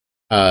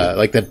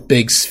the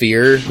big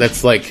sphere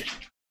that's like,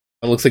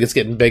 it looks like it's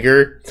getting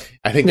bigger.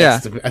 I think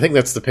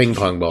that's the ping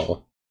pong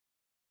ball.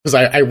 Because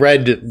I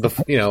read,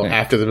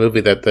 after the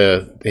movie that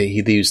they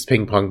used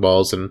ping pong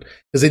balls, and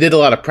because they did a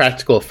lot of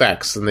practical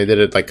effects, and they did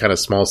it like kind of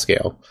small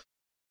scale.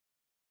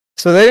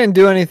 So they didn't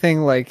do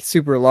anything like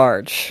super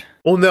large.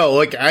 Well, no,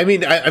 like I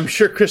mean, I'm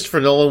sure Christopher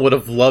Nolan would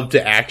have loved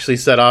to actually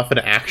set off an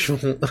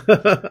actual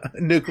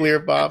nuclear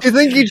bomb. You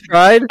think he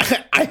tried?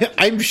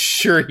 I'm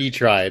sure he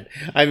tried.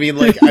 I mean,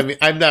 like,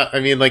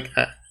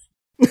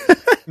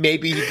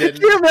 maybe he didn't.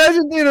 Can you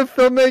imagine being a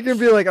filmmaker and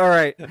be like, all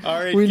right,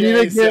 we need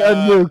to get a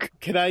nuke.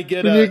 Can I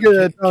get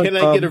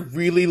a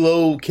really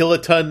low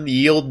kiloton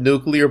yield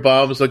nuclear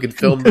bomb so I can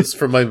film this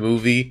for my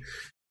movie?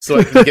 So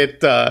I can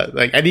get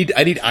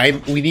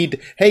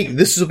hey,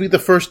 this will be the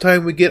first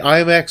time we get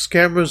IMAX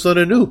cameras on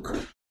a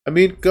nuke. I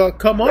mean,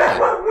 come on.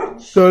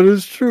 That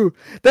is true.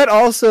 That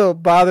also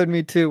bothered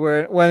me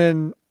too,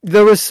 when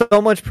there was so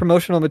much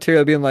promotional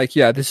material being like,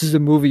 yeah, this is a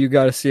movie you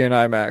got to see in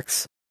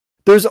IMAX.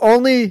 There's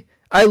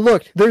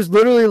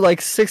literally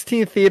like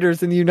 16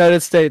 theaters in the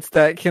United States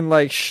that can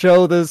like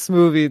show this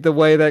movie the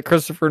way that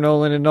Christopher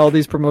Nolan and all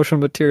these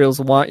promotional materials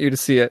want you to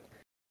see it.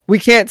 We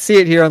can't see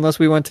it here unless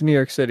we went to New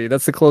York City.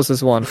 That's the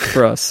closest one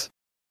for us.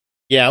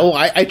 Yeah, well,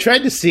 I tried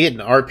to see it in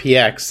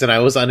RPX, and I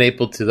was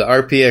unable to. The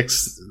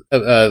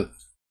RPX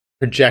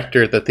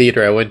projector at the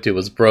theater I went to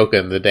was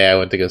broken the day I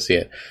went to go see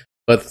it.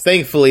 But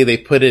thankfully, they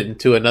put it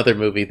into another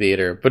movie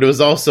theater. But it was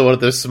also one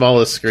of the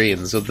smallest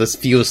screens with the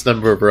fewest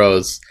number of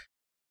rows.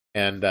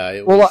 And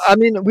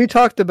we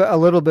talked a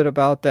little bit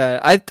about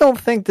that. I don't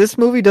think this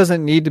movie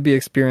doesn't need to be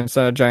experienced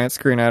on a giant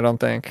screen. I don't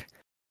think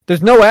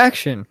there's no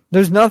action.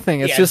 There's nothing.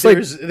 It's just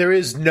there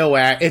is no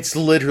act. It's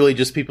literally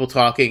just people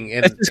talking,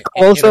 and it's just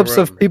close-ups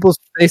of people's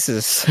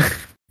faces.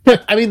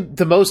 I mean,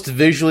 the most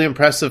visually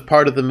impressive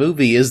part of the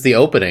movie is the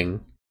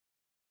opening.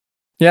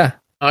 Yeah.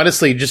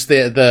 Honestly, just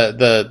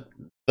the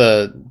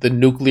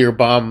nuclear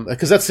bomb,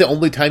 because that's the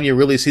only time you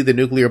really see the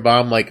nuclear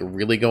bomb like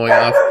really going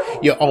off.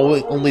 You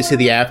only see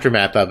the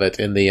aftermath of it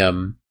in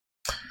the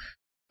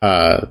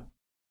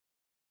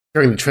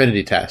during the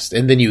Trinity test,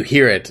 and then you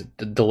hear it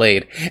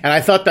delayed. And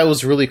I thought that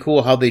was really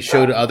cool how they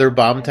showed other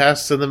bomb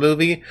tests in the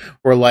movie,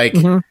 where like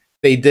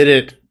they did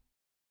it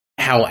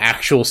how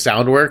actual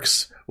sound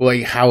works,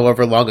 like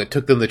however long it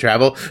took them to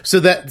travel.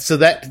 So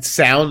that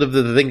sound of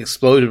the thing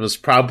exploding was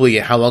probably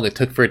how long it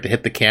took for it to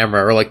hit the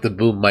camera or like the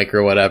boom mic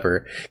or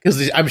whatever.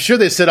 Because I'm sure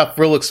they set up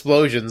real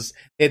explosions.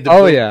 They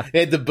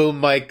had the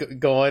boom mic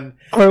going,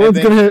 and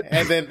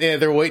then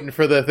they're waiting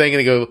for the thing, and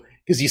they go,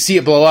 because you see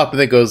it blow up, and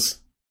then it goes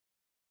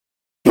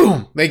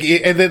boom. Like,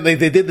 and then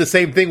they did the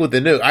same thing with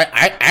the nuke.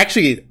 I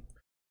actually,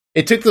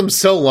 it took them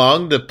so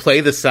long to play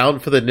the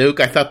sound for the nuke.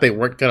 I thought they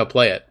weren't going to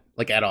play it.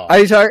 Like, at all.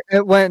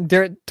 It went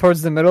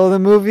towards the middle of the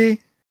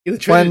movie? The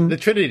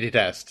Trinity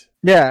test.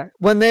 Yeah,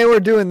 when they were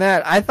doing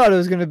that, I thought it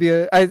was going to be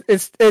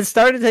it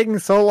started taking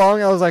so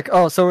long, I was like,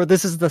 oh, so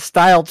this is the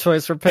style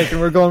choice we're picking.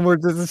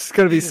 This is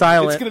going to be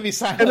silent. It's going to be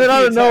silent. And then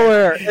out of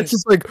nowhere, it's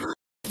just like...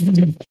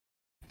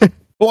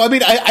 Well, I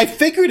mean, I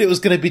figured it was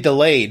going to be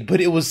delayed,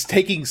 but it was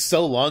taking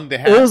so long to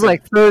happen. It was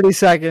like 30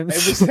 seconds.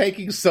 It was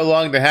taking so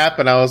long to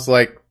happen, I was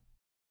like,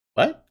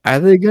 what? Are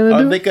they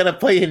going to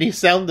play any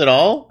sound at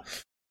all?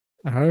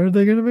 How are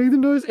they going to make the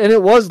noise? And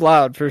it was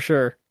loud, for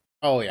sure.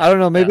 Oh, yeah. I don't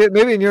know.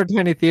 Maybe in your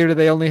tiny theater,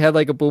 they only had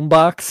like a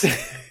boombox.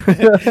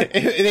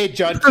 They had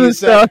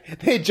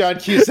John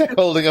Cusack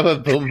holding up a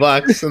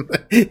boombox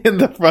in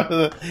the front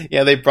of the...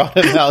 Yeah, they brought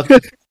him out.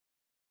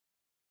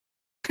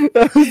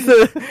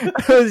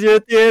 That was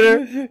your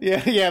theater?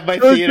 Yeah, my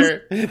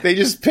theater. They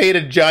just paid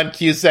a John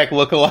Cusack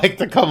lookalike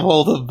to come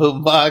hold a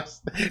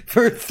boombox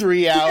for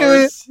 3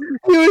 hours.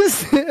 He was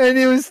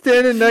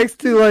standing next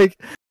to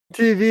like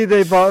TV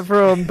they bought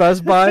from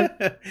Best Buy.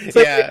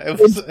 Yeah,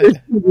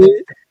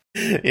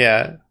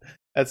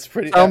 that's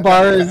pretty.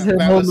 Soundbar is him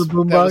holding the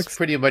boombox. That was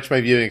pretty much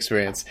my viewing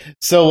experience.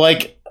 So,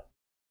 like,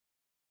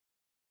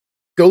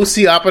 go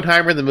see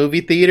Oppenheimer in the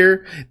movie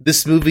theater.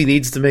 This movie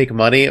needs to make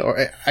money,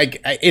 or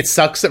it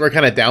sucks that we're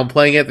kind of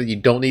downplaying it, that you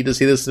don't need to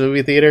see this in the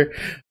movie theater.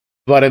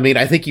 But I mean,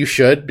 I think you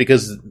should,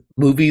 because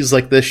movies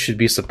like this should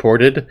be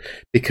supported,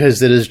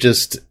 because it is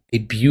just a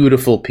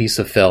beautiful piece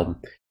of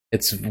film.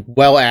 It's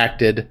well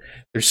acted.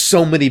 There's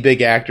so many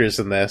big actors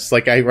in this.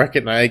 Like, I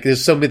recognize,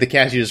 there's so many the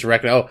cast you just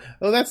recognize.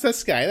 Oh, that's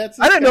this guy.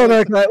 I didn't know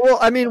that guy. Well,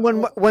 I mean,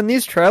 when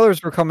these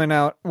trailers were coming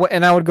out,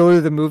 and I would go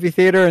to the movie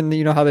theater, and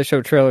you know how they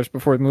show trailers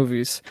before the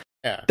movies.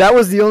 Yeah. That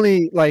was the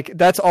only, like,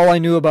 that's all I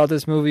knew about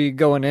this movie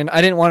going in.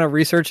 I didn't want to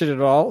research it at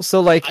all.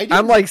 So, like,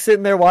 I'm like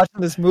sitting there watching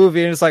this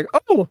movie, and it's like,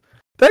 oh,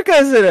 that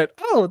guy's in it.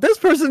 Oh, this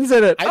person's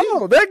in it.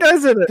 Oh, that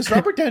guy's in it. Because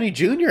Robert Downey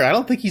Jr., I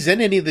don't think he's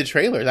in any of the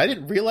trailers. I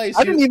didn't realize.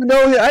 I didn't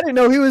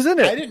know he was in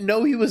it. I didn't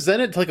know he was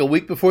in it like a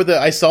week before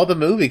I saw the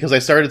movie, because I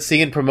started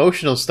seeing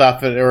promotional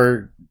stuff,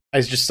 or I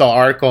just saw an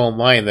article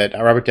online that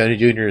Robert Downey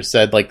Jr.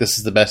 said, like, this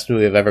is the best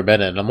movie I've ever been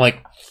in. I'm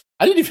like,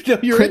 I didn't even know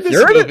you were in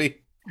this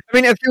movie. I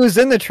mean, if he was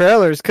in the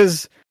trailers,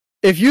 because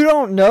if you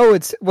don't know,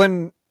 it's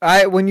when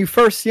you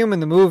first see him in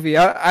the movie,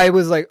 I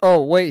was like,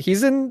 oh wait,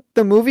 he's in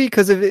the movie,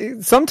 because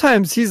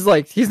sometimes he's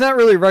not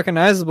really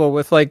recognizable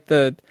with like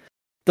the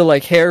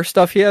like hair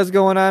stuff he has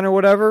going on or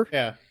whatever.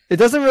 Yeah, it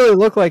doesn't really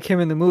look like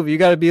him in the movie. You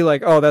got to be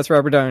like, oh, that's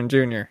Robert Downey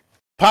Jr.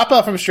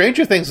 Papa from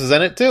Stranger Things is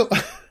in it too.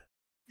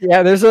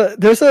 Yeah, this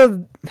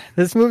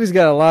movie's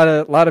got a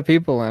lot of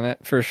people in it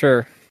for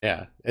sure.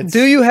 Yeah.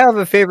 Do you have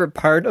a favorite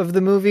part of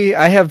the movie?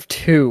 I have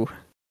two.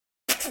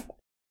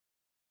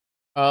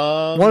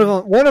 One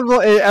of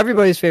them.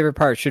 Everybody's favorite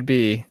part should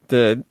be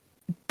the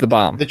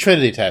bomb, the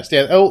Trinity test.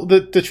 Yeah. Oh,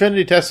 the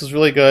Trinity test was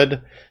really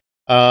good.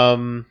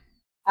 That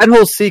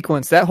whole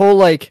sequence, that whole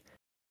like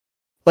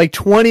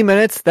 20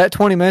 minutes. That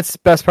 20 minutes,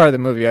 best part of the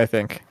movie, I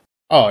think.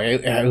 Oh,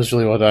 it was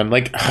really well done.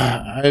 Like,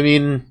 I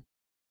mean,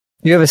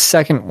 you have a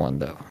second one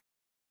though.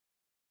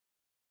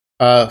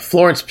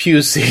 Florence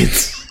Pugh's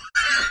scenes.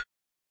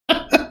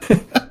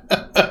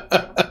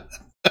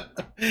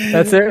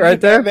 That's it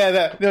right there?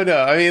 No.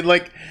 I mean,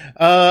 like,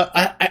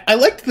 I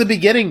liked the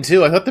beginning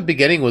too. I thought the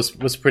beginning was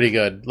pretty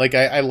good. Like,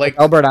 I liked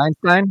Albert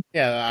Einstein.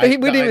 Yeah, we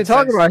didn't even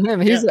talk about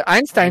him.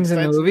 Einstein's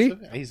in the movie.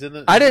 He's in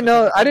the. I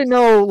didn't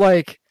know.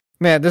 Like,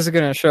 man, this is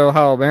gonna show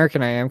how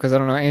American I am, because I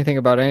don't know anything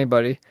about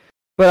anybody.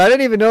 But I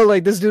didn't even know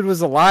like this dude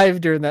was alive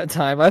during that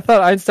time. I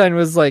thought Einstein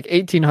was like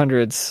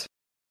 1800s.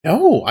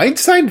 No,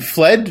 Einstein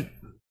fled,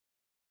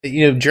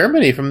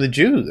 Germany from the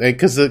Jews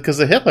because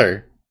of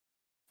Hitler.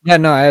 Yeah,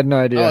 no, I had no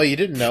idea. Oh, you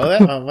didn't know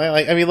that?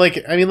 I mean,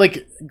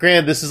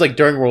 granted, this is like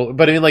during World,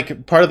 but I mean,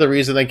 like, part of the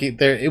reason, like,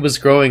 there was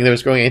growing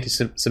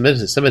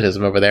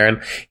anti-Semitism over there,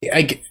 and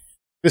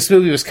this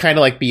movie was kind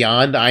of like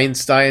beyond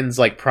Einstein's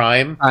like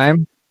prime.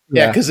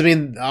 Yeah, because I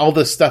mean, all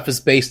this stuff is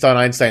based on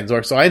Einstein's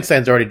work, so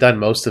Einstein's already done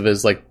most of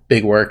his like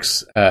big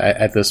works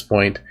at this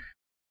point.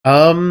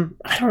 I don't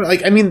know,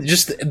 like, I mean,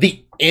 just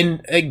the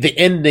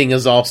ending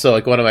is also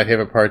like one of my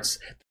favorite parts.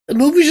 the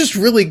movie's just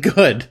really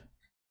good.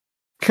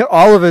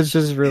 All of it's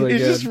just really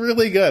good. It's just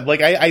really good.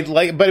 Like I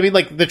like, but I mean,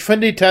 like the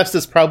Trinity test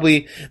is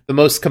probably the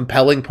most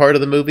compelling part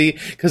of the movie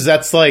because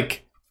that's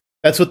what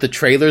the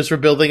trailers were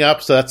building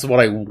up. So that's what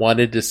I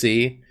wanted to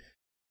see.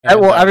 And,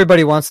 well,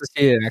 everybody wants to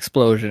see an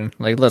explosion.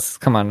 Like, let's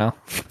come on now.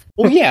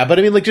 Well, yeah, but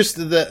I mean, like just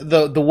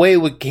the way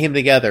it came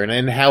together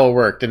and how it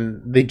worked,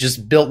 and they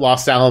just built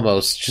Los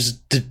Alamos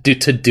just to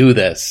do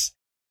this.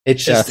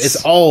 It's just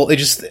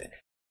the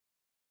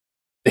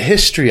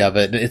history of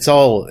it. It's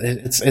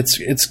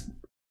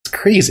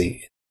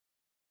crazy.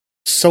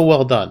 So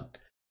well done.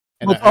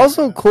 And it's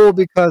also cool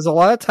because a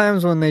lot of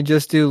times when they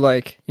just do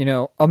like,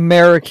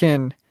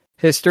 American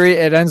history,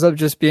 it ends up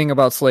just being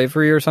about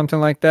slavery or something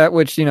like that,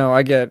 which,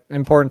 I get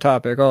important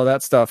topic, all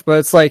that stuff. But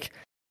it's like,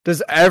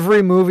 does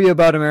every movie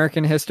about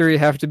American history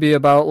have to be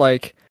about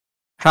like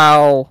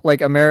how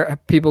like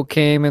people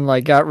came and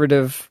like got rid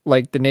of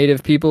like the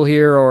native people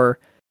here or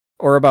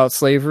about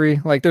slavery?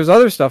 Like there's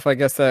other stuff I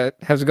guess that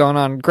has gone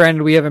on.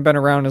 Granted, we haven't been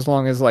around as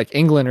long as like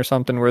England or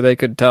something where they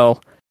could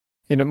tell,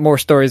 more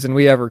stories than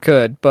we ever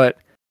could. But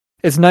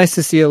it's nice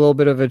to see a little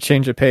bit of a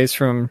change of pace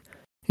from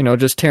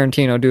just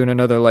Tarantino doing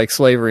another like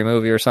slavery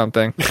movie or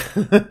something.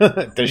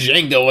 The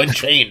Django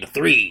Unchained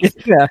 3.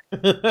 Yeah.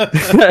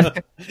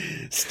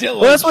 Still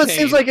well, that's what it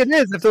seems like it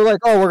is. If they're like,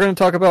 oh, we're going to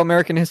talk about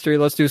American history,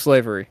 let's do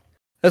slavery.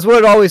 That's what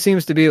it always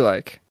seems to be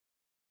like.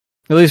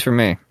 At least for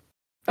me.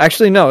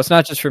 Actually, no, it's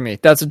not just for me.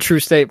 That's a true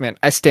statement.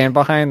 I stand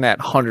behind that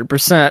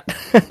 100%.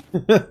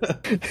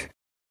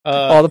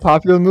 All the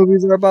popular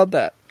movies are about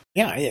that.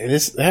 Yeah,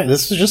 this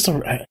is just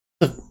a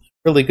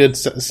really good,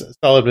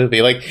 solid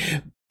movie. Like,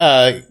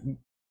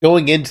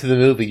 going into the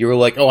movie, you were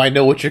like, "Oh, I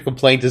know what your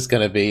complaint is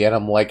going to be," and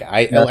I'm like,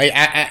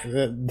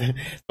 the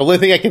only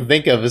thing I can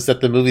think of is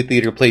that the movie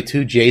theater played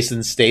 2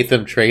 Jason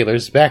Statham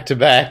trailers back to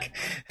back.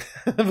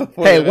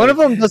 Hey, one of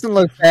them doesn't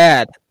look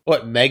bad.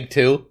 What, Meg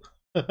 2?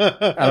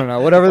 I don't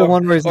know. Whatever the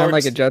one where he's on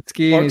like a jet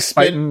ski and he's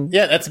fighting.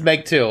 Yeah, that's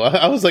Meg 2.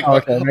 I was like,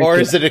 or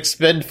is it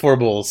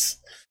Expendables?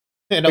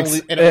 And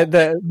what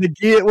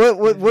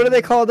do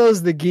they call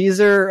those? The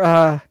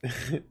geezer.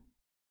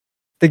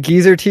 The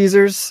geezer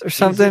teasers or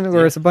something,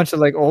 where it's a bunch of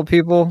like old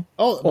people,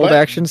 old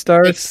action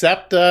stars.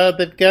 Except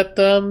they've got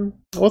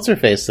what's her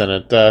face in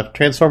it?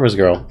 Transformers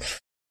girl.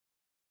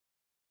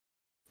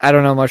 I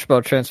don't know much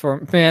about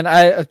Transformers. Man,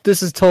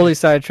 this is totally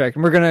sidetracked.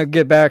 And we're gonna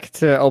get back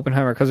to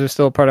Oppenheimer because there's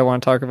still a part I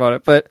want to talk about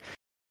it. But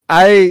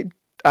I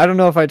don't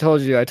know if I told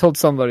you. I told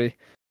somebody,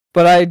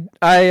 but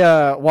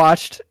I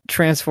watched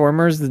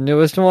Transformers, the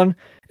newest one.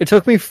 It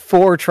took me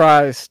 4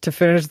 tries to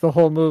finish the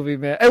whole movie,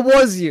 man. It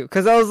was you,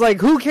 because I was like,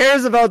 who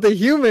cares about the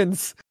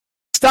humans?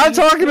 Stop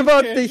talking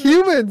about the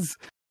humans!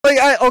 Like,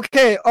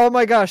 oh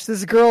my gosh,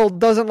 this girl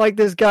doesn't like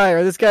this guy,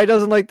 or this guy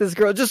doesn't like this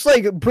girl. Just,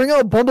 like, bring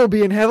out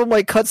Bumblebee and have him,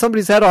 like, cut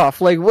somebody's head off.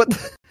 Like,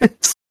 what?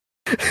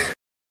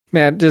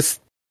 Man,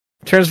 just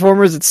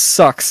Transformers, it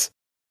sucks.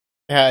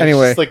 Yeah,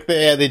 anyway, just like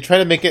they try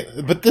to make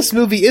it, but this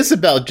movie is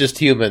about just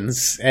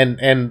humans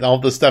and all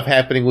the stuff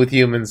happening with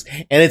humans,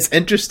 and it's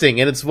interesting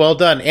and it's well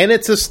done and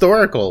it's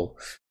historical.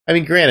 I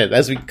mean, granted,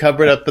 as we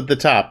covered up at the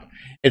top,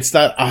 it's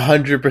not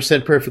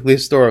 100% perfectly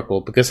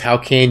historical because how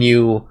can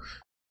you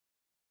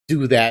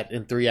do that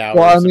in 3 hours?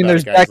 Well, I mean,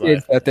 there's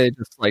decades that they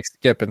just like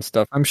skip and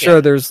stuff. I'm sure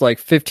there's like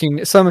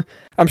 15.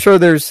 I'm sure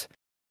there's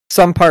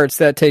some parts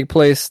that take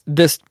place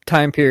this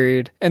time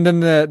period, and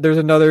then there's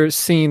another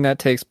scene that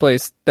takes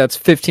place that's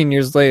 15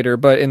 years later,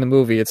 but in the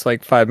movie it's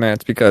like 5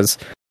 minutes because,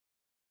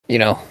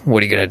 what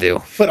are you going to do?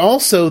 But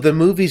also, the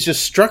movie's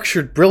just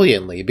structured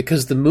brilliantly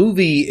because the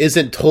movie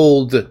isn't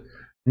told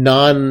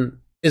linearly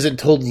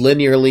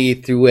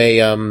through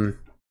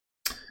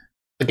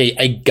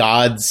a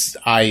God's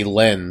eye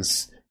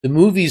lens. The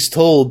movie's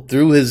told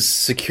through his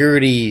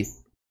security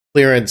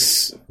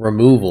clearance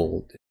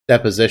removal,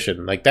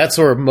 deposition. Like, that's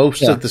where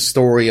most of the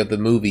story of the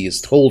movie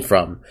is told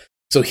from.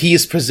 So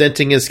he's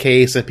presenting his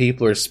case and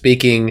people are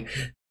speaking,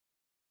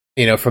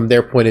 from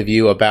their point of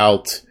view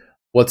about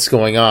what's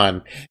going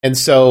on. And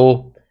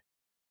so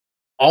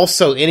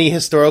also any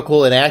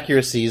historical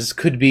inaccuracies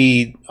could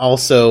be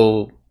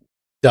also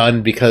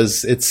done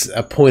because it's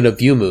a point of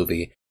view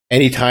movie.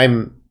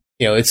 Anytime,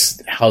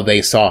 it's how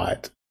they saw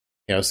it.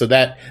 So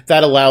that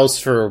allows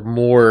for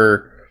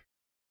more,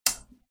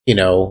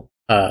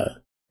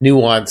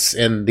 nuance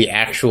in the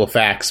actual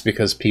facts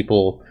because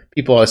people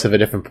always have a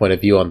different point of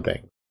view on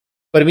things.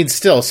 But I mean,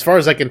 still, as far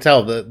as I can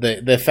tell,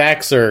 the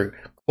facts are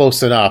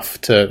close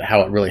enough to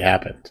how it really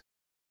happened.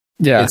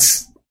 Yeah,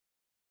 it's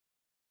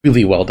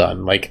really well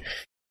done. Like,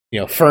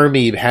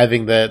 Fermi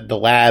having the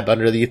lab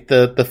underneath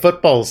the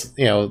footballs,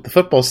 the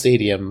football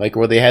stadium, like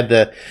where they had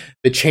the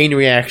chain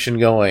reaction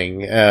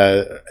going,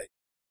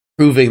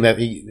 proving that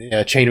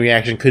the chain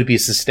reaction could be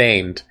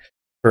sustained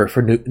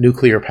for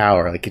nuclear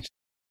power. Like, it's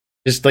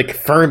just like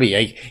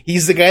Fermi,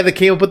 he's the guy that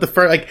came up with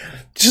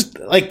just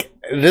like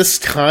this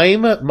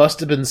time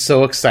must have been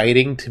so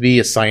exciting to be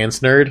a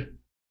science nerd.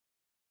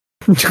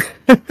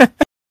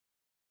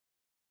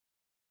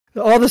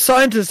 All the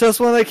scientists, that's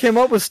when they came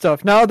up with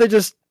stuff. Now they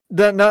just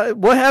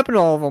what happened to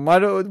all of them?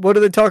 What do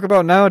they talk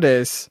about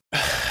nowadays?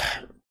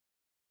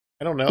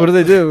 I don't know. What do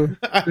they do?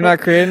 They're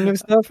not creating new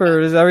stuff, or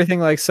is everything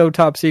like so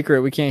top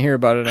secret we can't hear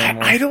about it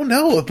anymore? I don't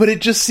know, but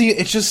it's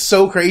just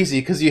so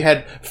crazy because you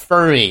had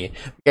Fermi,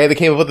 the guy that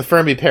came up with the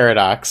Fermi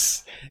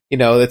paradox.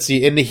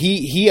 And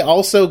he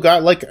also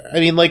got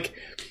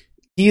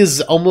he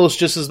is almost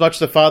just as much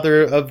the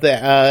father of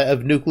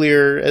of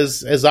nuclear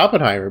as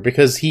Oppenheimer,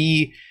 because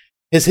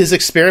his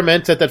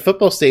experiment at that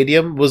football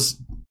stadium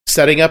was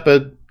setting up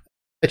a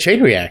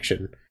chain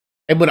reaction.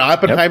 And when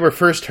Oppenheimer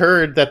first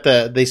heard that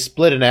they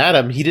split an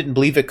atom, he didn't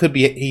believe it could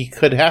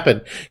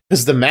happen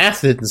because the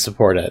math didn't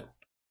support it.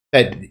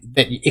 That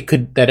it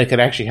could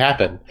actually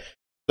happen.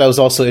 That was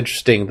also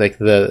interesting, like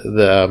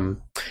the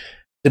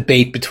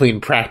debate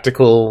between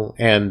practical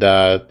and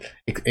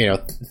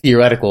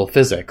theoretical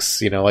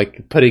physics.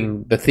 Like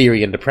putting the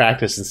theory into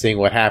practice and seeing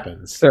what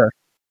happens. Sure.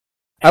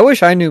 I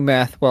wish I knew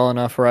math well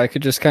enough where I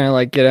could just kind of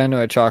like get onto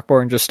a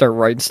chalkboard and just start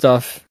writing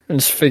stuff and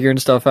just figuring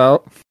stuff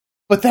out.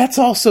 But that's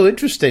also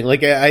interesting.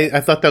 Like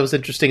I thought that was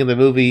interesting in the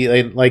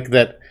movie. Like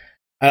that,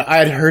 I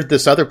had heard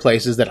this other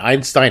places that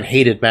Einstein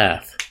hated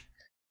math,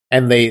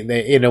 and they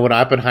when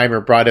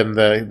Oppenheimer brought him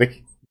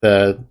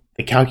the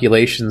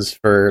calculations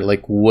for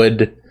like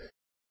would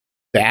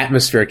the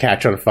atmosphere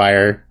catch on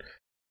fire,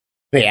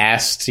 they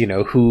asked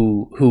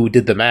who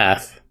did the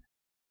math,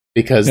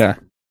 because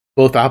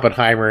both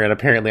Oppenheimer and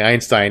apparently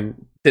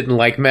Einstein didn't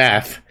like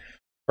math,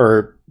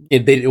 or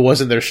it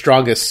wasn't their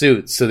strongest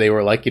suit, so they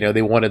were like,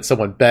 they wanted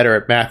someone better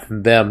at math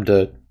than them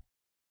to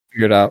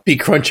figure it out, be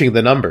crunching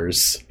the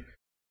numbers.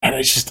 And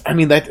it's just, I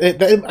don't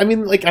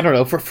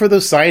know, for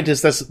those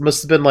scientists, that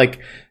must have been like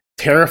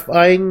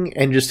terrifying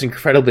and just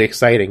incredibly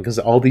exciting, because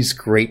all these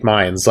great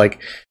minds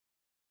like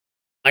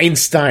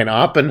Einstein,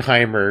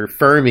 Oppenheimer,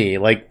 Fermi,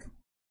 like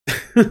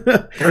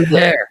we're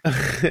there.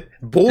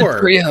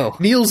 Bohr,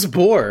 Niels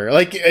Bohr,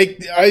 like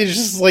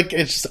it's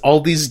just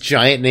all these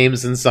giant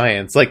names in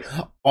science, like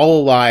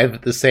all alive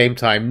at the same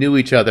time, knew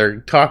each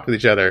other, talked with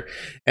each other.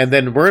 And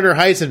then Werner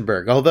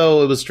Heisenberg,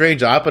 although it was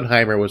strange,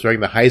 Oppenheimer was wearing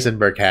the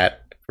Heisenberg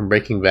hat from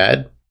Breaking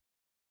Bad.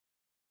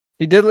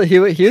 He did. He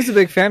was a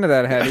big fan of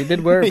that hat. He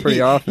did wear it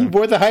pretty often. He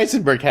wore the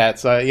Heisenberg hat,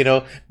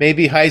 so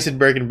maybe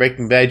Heisenberg in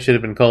Breaking Bad should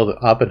have been called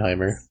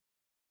Oppenheimer.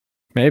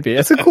 Maybe.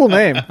 It's a cool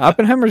name.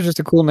 Oppenheimer's just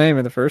a cool name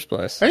in the first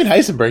place. I mean,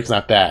 Heisenberg's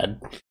not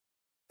bad.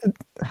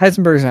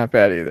 Heisenberg's not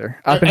bad either.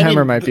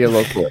 Oppenheimer might be a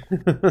little cool.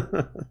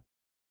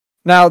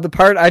 Now, the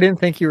part I didn't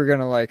think you were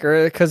going to like,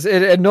 or because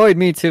it annoyed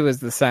me too,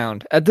 is the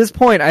sound. At this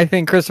point, I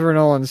think Christopher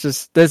Nolan's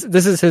just this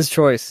is his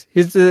choice.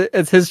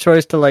 It's his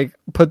choice to like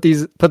put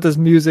this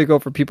music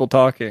over people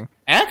talking.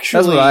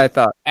 Actually, that's what I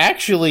thought.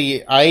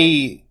 Actually,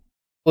 I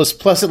was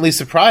pleasantly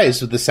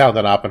surprised with the sound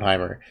on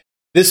Oppenheimer.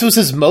 This was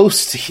his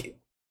most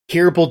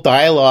hearable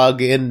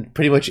dialogue in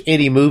pretty much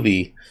any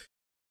movie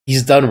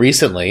he's done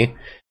recently.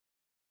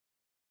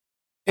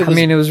 It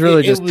was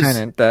really just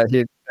Tenet that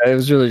he. It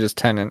was really just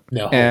Tenet.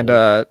 No. And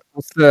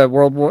what's the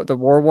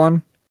war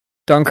one?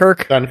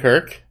 Dunkirk.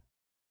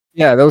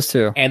 Yeah, those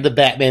two. And the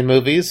Batman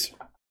movies.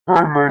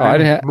 My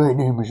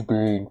name is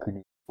Bane.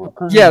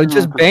 Yeah,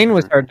 just Bane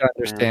was hard to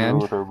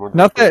understand.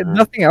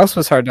 Nothing else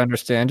was hard to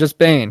understand. Just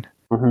Bane.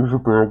 But he's a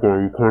bad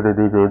guy. You kind of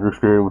need to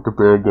understand what the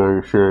bad guy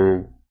is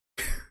saying.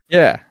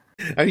 Yeah.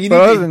 I mean,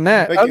 other than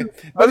that,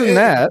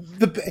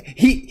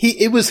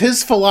 it was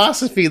his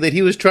philosophy that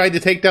he was trying to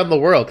take down the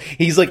world.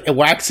 He's like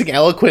waxing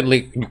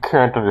eloquently. You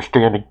can't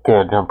understand a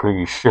goddamn thing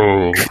he's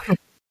saying.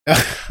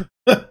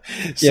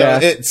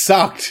 It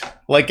sucked.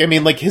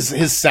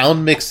 His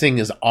sound mixing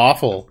is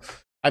awful.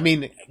 I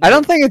mean, I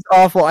don't think it's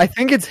awful. I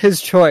think it's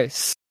his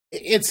choice.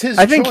 It's his.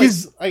 I think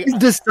he's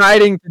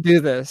deciding to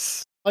do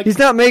this. He's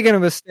not making a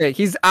mistake.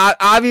 He's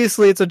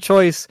obviously it's a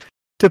choice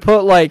to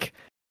put like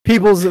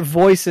people's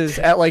voices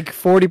at like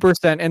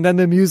 40% and then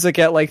the music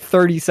at like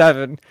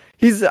 37.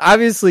 He's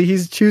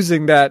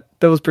choosing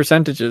those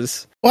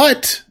percentages.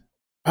 But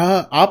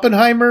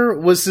Oppenheimer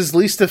was his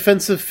least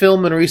offensive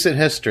film in recent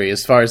history,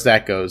 as far as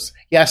that goes.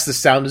 Yes, the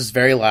sound is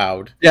very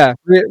loud. Yeah,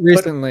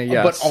 recently,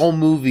 yes. But all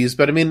movies.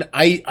 But I mean,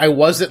 I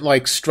wasn't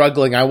like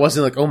struggling. I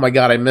wasn't like, oh my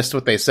god, I missed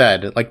what they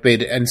said. Like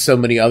they and so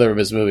many other of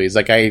his movies.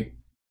 Like I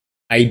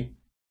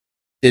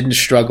didn't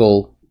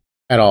struggle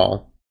at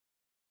all.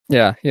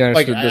 Yeah, you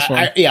understood this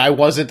one. I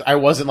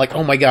wasn't like,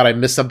 oh my god, I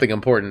missed something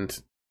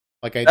important.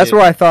 Like that's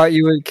where I thought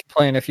you would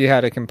complain if you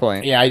had a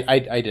complaint. Yeah,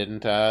 I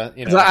didn't.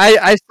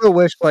 I still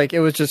wish like it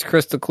was just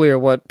crystal clear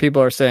what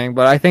people are saying,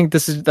 but I think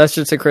that's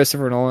just a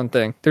Christopher Nolan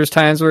thing. There's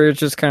times where it's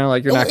just kind of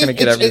like you're not going to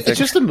get everything. It's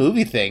just a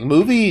movie thing.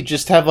 Movie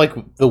just have like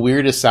the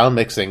weirdest sound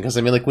mixing, because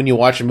I mean, like when you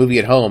watch a movie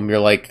at home, you're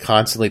like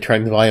constantly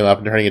turning the volume up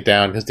and turning it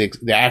down because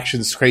the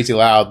action's crazy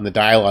loud and the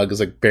dialogue is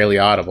like barely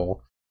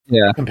audible.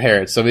 Yeah,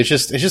 compared. So it's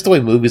just the way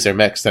movies are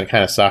mixed, and it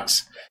kind of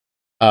sucks.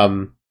 I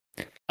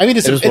mean,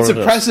 it's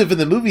impressive in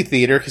the movie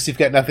theater because you've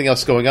got nothing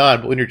else going on.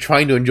 But when you're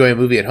trying to enjoy a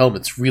movie at home,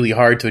 it's really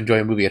hard to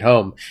enjoy a movie at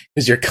home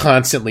because you're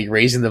constantly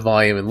raising the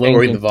volume and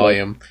lowering the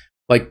volume,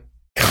 like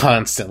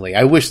constantly.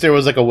 I wish there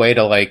was like a way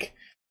to like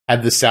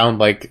have the sound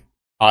like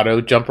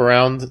auto jump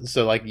around.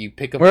 So like you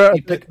pick up.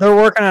 They're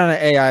working on an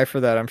AI for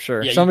that. I'm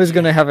sure somebody's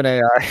going to have an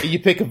AI. You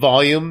pick a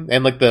volume,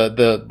 and like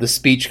the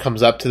speech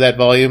comes up to that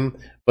volume,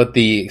 but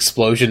the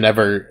explosion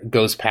never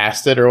goes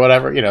past it or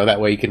whatever.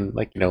 That way you can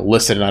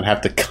listen and not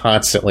have to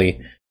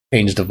constantly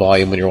change the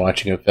volume when you're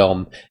watching a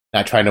film.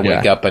 Not trying to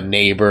wake up a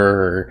neighbor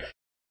or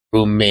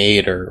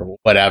roommate or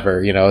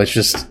whatever. It's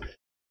just.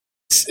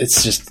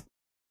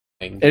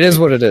 It is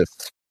what it is.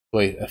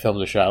 Way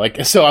films are shot.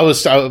 Like, so I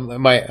was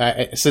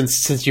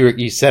since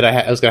you said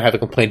I was gonna have a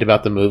complaint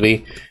about the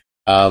movie.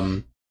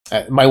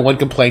 My one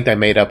complaint I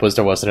made up was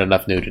there wasn't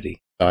enough nudity.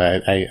 So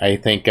I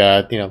think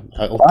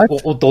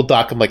we'll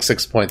dock him like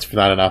 6 points for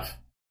not enough.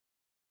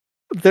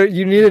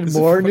 You needed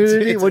more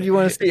nudity. What do you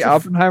want to see?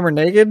 Oppenheimer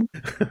naked?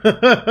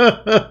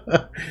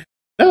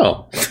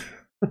 No,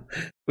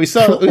 we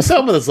saw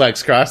him with his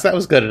legs crossed. That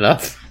was good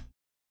enough.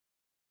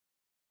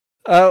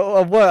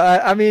 What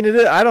I mean,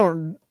 I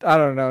don't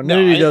know.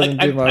 Nudity doesn't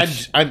do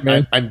much.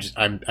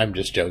 I'm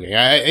just joking.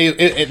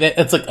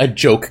 It's like a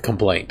joke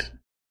complaint.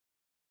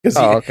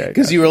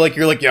 Because you were like,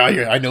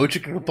 yeah, I know what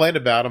you can complain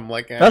about. I'm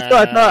like, that's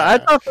what I thought. I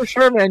thought for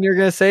sure, man, you're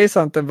gonna say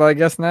something, but I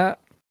guess not.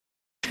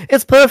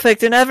 It's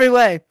perfect in every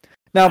way.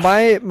 Now,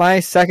 my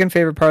second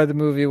favorite part of the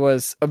movie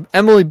was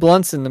Emily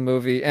Blunt's in the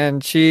movie,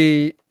 and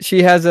she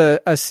has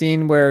a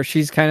scene where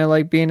she's kind of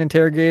like being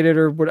interrogated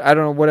or what, I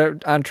don't know,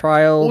 what, on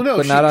trial,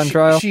 but not on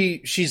trial.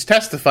 She's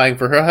testifying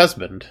for her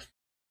husband.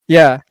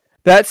 Yeah,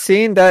 that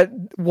scene,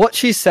 what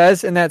she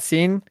says in that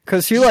scene,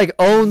 because she like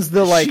owns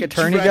the like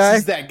attorney guy.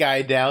 That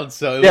guy down,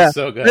 so it was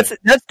so good.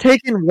 That's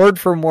taken word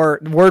for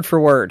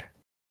word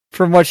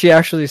from what she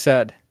actually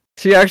said.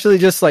 She actually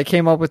just like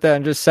came up with that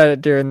and just said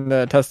it during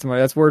the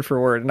testimony. That's word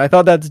for word. And I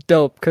thought that's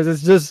dope because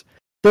it's just,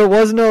 there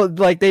was no,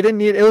 like, they didn't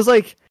need, it was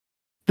like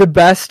the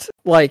best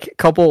like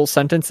couple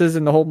sentences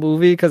in the whole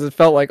movie because it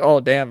felt like, oh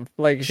damn,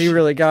 like she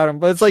really got him.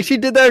 But it's like she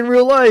did that in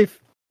real life.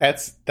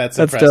 That's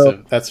impressive.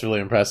 Dope. That's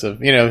really impressive.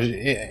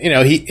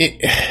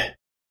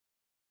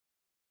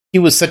 He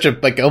was such a,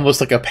 like,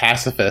 almost like a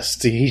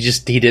pacifist.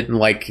 He didn't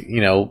like,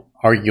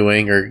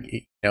 arguing or,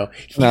 he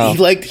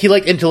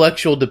liked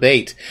intellectual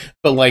debate,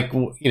 but like,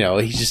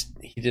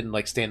 he didn't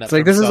like stand up. It's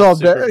like, this is all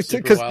because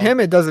him,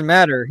 it doesn't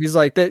matter. He's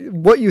like, that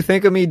what you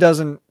think of me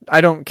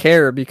I don't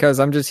care because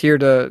I'm just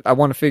here I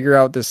want to figure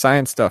out this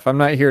science stuff. I'm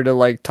not here to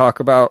like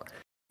talk about,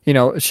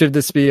 should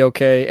this be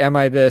okay? Am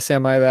I this?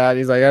 Am I that?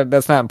 He's like,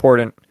 that's not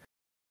important.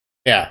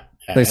 Yeah.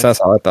 At least that's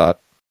how I thought.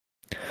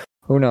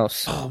 Who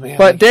knows? Oh man.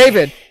 But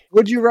David,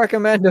 would you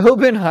recommend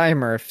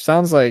Oppenheimer?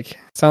 Sounds like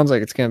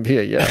it's going to be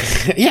a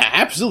yes. Yeah,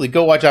 absolutely.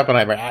 Go watch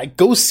Oppenheimer.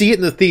 Go see it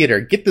in the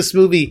theater. Get this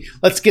movie.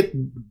 Let's get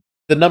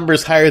the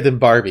numbers higher than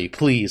Barbie,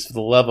 please, for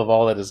the love of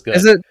all that is good.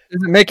 Is it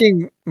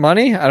making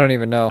money? I don't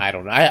even know. I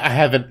don't know. I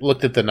haven't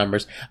looked at the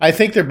numbers. I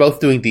think they're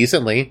both doing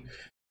decently.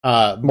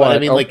 But I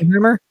mean,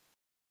 Oppenheimer?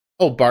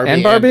 Barbie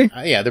and Barbie?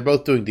 Yeah, they're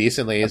both doing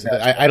decently. Okay.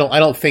 I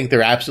don't think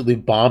they're absolutely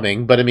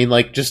bombing, but I mean,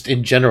 like, just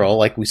in general,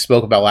 like we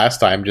spoke about last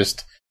time,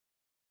 just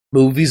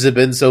movies have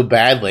been so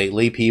bad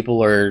lately.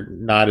 People are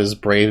not as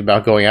brave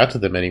about going out to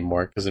them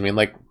anymore. Because I mean,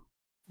 like,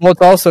 well,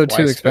 it's also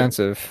too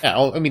expensive. Yeah,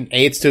 I mean,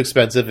 A, it's too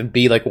expensive, and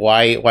B, like,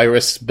 why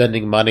risk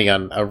spending money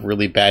on a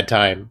really bad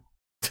time?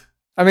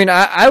 I mean,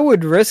 I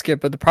would risk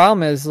it, but the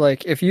problem is,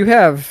 like, if you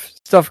have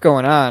stuff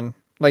going on,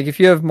 like, if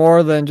you have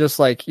more than just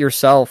like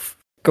yourself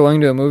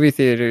going to a movie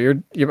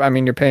theater,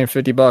 you're paying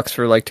 $50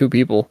 for like two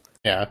people.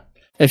 Yeah.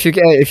 If you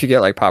get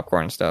like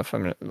popcorn and stuff, I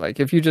mean, like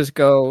if you just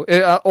go,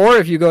 or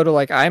if you go to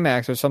like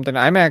IMAX or something,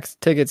 IMAX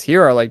tickets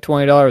here are like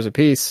 $20 a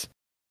piece.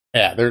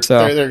 Yeah,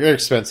 they're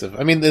expensive.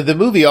 I mean, the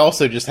movie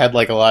also just had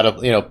like a lot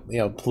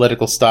of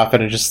political stuff,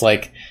 and it just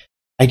like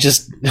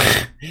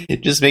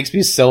it just makes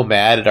me so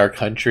mad at our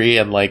country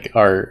and like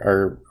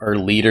our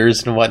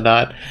leaders and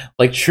whatnot.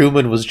 Like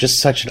Truman was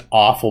just such an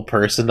awful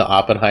person to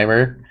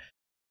Oppenheimer.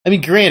 I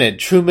mean, granted,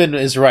 Truman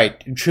is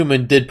right.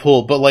 Truman did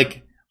pull, but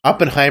like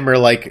Oppenheimer,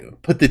 like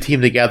put the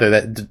team together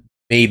that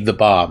made the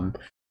bomb.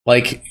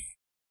 Like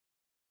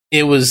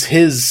it was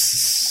his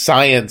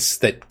science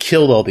that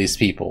killed all these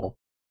people.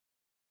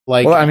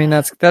 Like, well, I mean,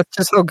 that's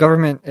just how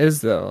government is,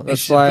 though.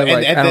 That's why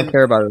I don't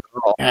care about it at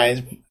all.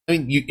 I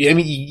mean,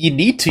 you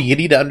need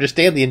to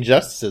understand the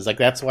injustices. Like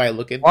that's why I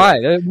look into.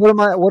 Why? What am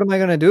I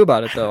going to do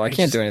about it though? I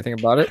can't do anything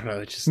about it.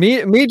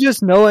 Me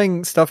just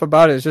knowing stuff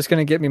about it is just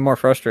going to get me more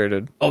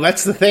frustrated. Oh,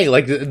 that's the thing.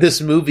 Like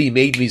this movie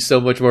made me so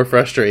much more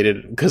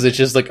frustrated because it's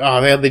just like,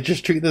 oh man, they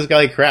just treat this guy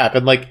like crap,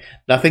 and like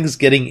nothing's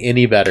getting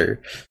any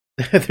better.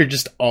 They're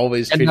just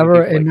always treating people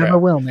like crap. It never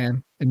will,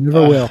 man. It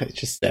never will. It's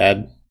just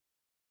sad.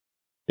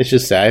 It's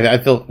just sad. I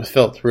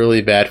felt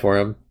really bad for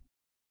him.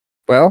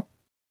 Well,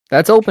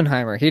 that's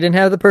Oppenheimer. He didn't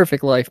have the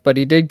perfect life, but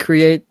he did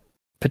create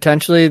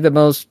potentially the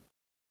most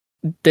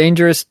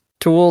dangerous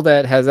tool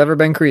that has ever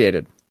been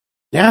created.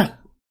 Yeah,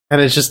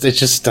 and it's just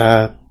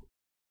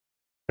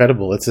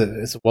incredible. It's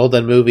a well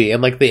done movie,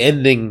 and like the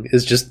ending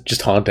is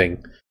just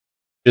haunting.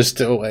 Just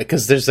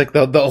because there's like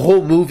the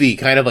whole movie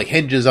kind of like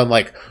hinges on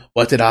like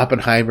what did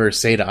Oppenheimer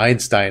say to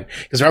Einstein?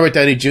 Because Robert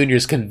Downey Jr.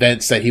 is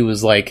convinced that he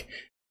was like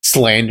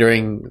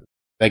slandering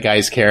that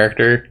guy's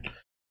character.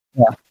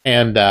 Yeah.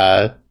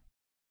 And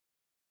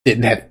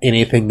didn't have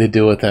anything to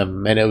do with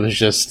him, and it's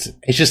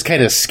just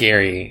kind of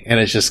scary, and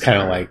it's just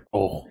kind of like,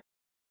 oh.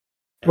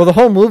 Well, the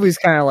whole movie's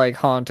kind of like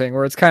haunting,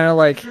 where it's kind of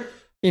like,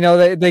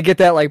 they get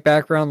that like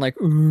background,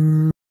 like,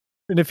 ooh,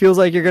 and it feels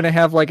like you're gonna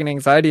have like an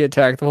anxiety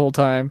attack the whole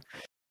time.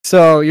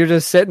 So you're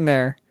just sitting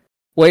there,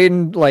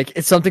 waiting, like,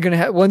 is something gonna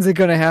happen? When's it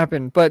gonna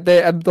happen? But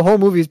the whole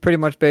movie is pretty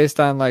much based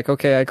on like,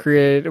 okay,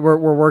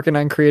 we're working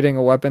on creating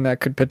a weapon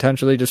that could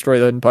potentially destroy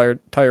the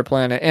entire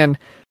planet, and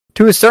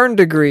to a certain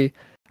degree.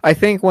 I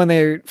think when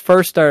they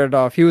first started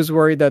off, he was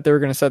worried that they were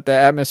going to set the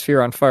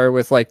atmosphere on fire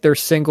with like their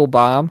single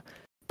bomb.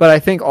 But I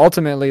think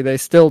ultimately they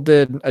still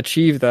did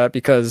achieve that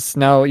because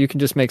now you can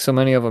just make so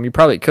many of them. You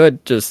probably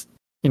could just,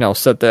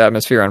 set the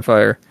atmosphere on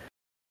fire.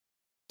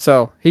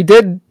 So he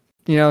did,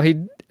 he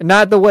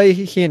not the way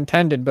he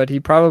intended, but he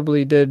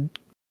probably did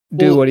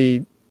do what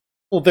he.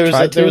 Well,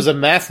 there was a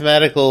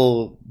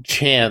mathematical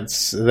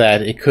chance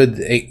that it could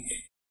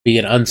be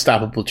an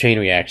unstoppable chain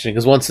reaction,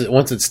 because once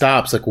it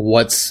stops, like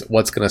what's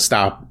going to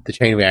stop the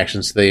chain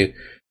reaction?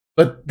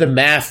 But the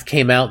math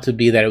came out to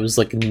be that it was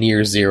like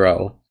near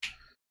zero,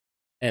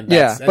 and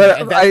that's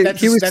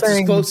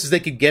as close as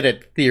they could get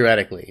it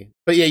theoretically.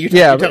 But yeah,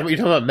 you're talking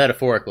about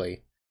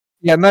metaphorically.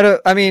 Yeah,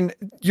 I mean,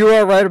 you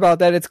are right about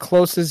that. It's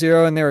close to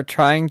zero, and they were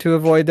trying to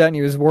avoid that, and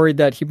he was worried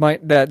that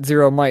that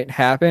zero might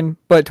happen.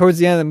 But towards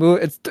the end of the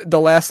movie, it's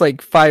the last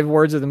like 5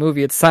 words of the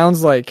movie. It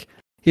sounds like.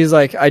 He's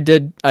like, I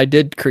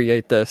did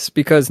create this,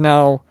 because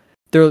now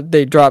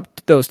they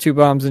dropped those 2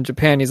 bombs in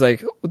Japan. He's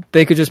like,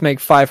 they could just make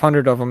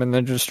 500 of them and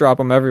then just drop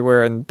them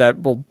everywhere, and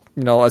that will,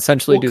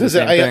 essentially do the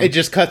same thing. It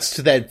just cuts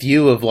to that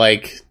view of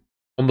like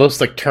almost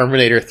like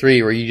Terminator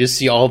 3, where you just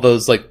see all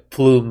those like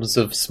plumes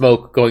of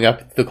smoke going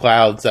up the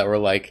clouds that were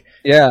like,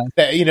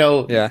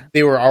 that,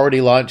 they were already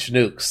launched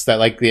nukes. That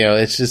like,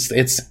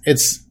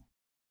 it's.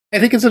 I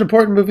think it's an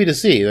important movie to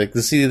see, like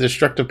to see the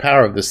destructive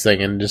power of this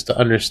thing, and just to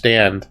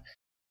understand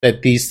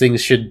that these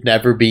things should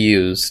never be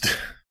used.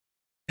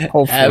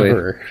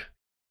 Hopefully.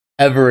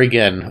 Ever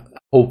again.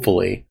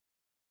 Hopefully.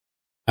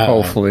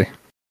 Hopefully.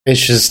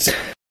 It's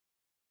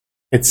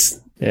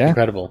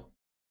incredible.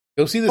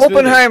 Go see this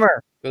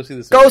Oppenheimer! Movie. Go see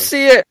this movie. Go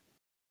see it!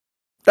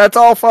 That's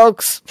all,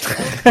 folks.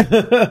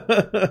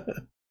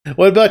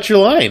 What about your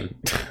line?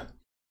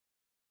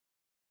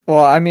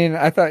 Well, I mean,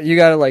 I thought you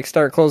gotta like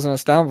start closing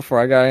us down before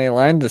I got any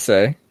line to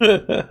say.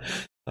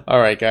 All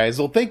right, guys.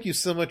 Well, thank you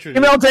so much for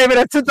email David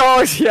at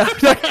 $2. Yeah.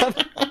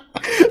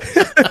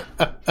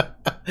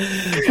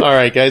 All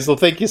right, guys. Well,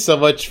 thank you so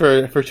much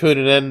for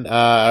tuning in.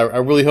 I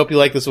really hope you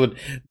like this one.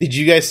 Did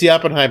you guys see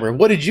Oppenheimer?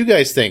 What did you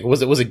guys think?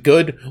 Was it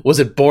good? Was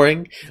it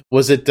boring?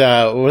 Was it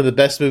one of the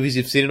best movies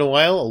you've seen in a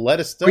while? Let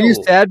us know. Were you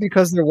sad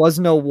because there was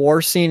no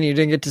war scene and you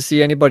didn't get to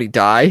see anybody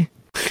die?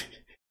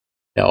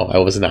 No, I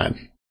was not.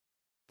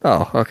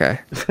 Oh, okay.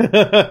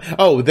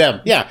 Oh,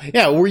 them.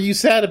 Yeah. Were you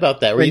sad about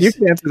that? You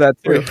can answer that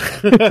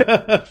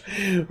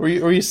too.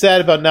 Were you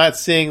sad about not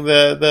seeing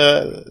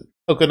the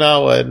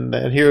Okinawa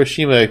and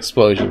Hiroshima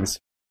explosions?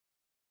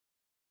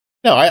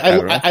 No,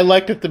 I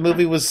liked that the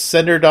movie was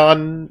centered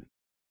on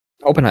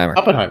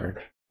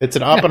Oppenheimer. It's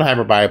an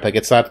Oppenheimer biopic.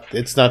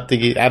 It's not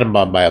the atom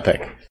bomb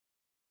biopic.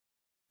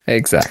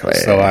 Exactly.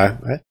 So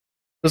it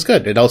was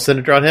good. It all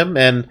centered on him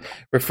and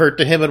referred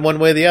to him in one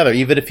way or the other.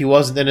 Even if he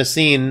wasn't in a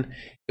scene,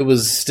 it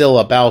was still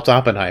about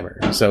Oppenheimer.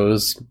 So it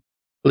was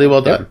really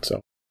well done. Yep.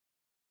 So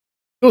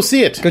go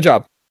see it. Good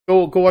job.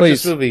 Go watch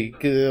this movie.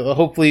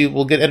 Hopefully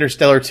we'll get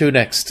Interstellar 2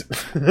 next.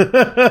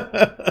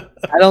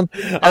 I don't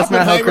think that's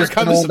not how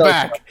Christopher comes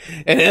back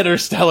and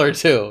Interstellar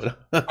 2.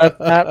 That's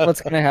not what's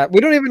going to happen.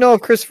 We don't even know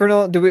if Christopher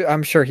Nolan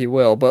I'm sure he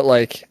will, but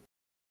like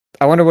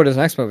I wonder what his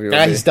next movie will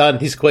be. He's done.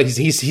 He's quit.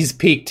 He's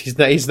peaked.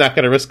 He's not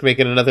going to risk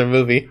making another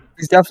movie.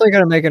 He's definitely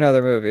going to make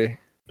another movie.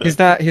 He's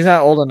not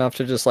old enough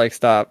to just like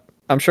stop.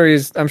 I'm sure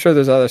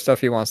there's other stuff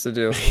he wants to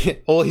do.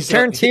 Well,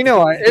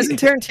 Tarantino isn't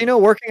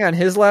Tarantino working on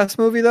his last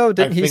movie though?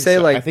 Didn't he say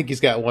so. I think he's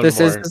got one this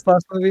more. Is his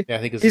last movie? Yeah,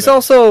 I think he's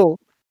also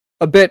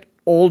a bit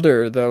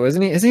older though,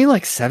 isn't he? Isn't he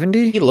like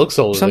 70? He looks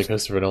older than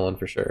Christopher Nolan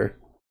for sure.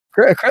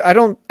 I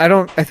don't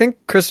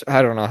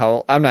know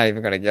how. I'm not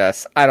even gonna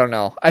guess. I don't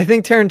know. I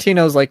think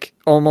Tarantino's like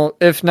almost,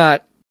 if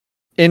not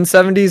in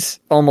 70s,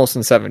 almost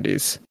in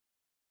 70s.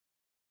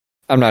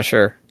 I'm not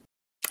sure.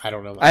 I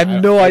don't know. I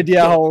have no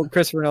idea how old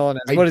Christopher Nolan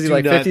is. What is he,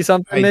 like 50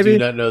 something? Maybe. I do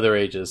not know their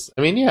ages.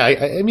 I mean, yeah.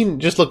 I mean,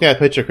 just looking at a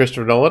picture of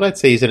Christopher Nolan, I'd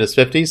say he's in his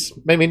 50s.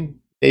 I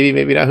mean,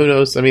 maybe not. Who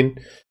knows? I mean,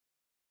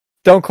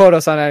 don't quote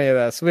us on any of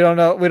this. We don't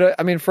know.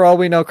 I mean, for all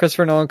we know,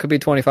 Christopher Nolan could be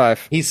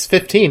 25. He's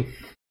 15.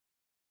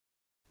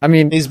 I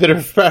mean, he's been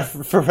a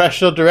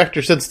professional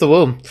director since the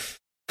womb.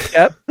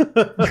 Yep.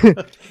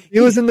 He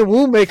was in the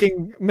womb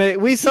making.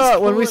 We saw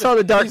it when we saw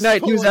The Dark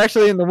Knight. He was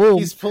actually in the womb.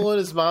 He's pulling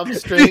his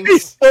mom's strings.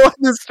 He's pulling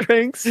the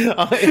strings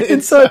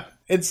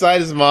inside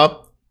his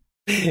mom.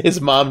 His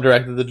mom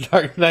directed The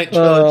Dark Knight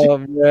trilogy. Oh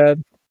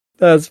man,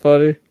 that's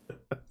funny.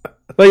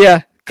 But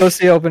yeah, go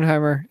see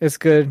Oppenheimer. It's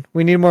good.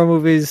 We need more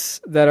movies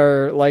that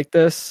are like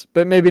this,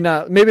 but maybe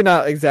not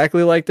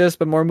exactly like this,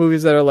 but more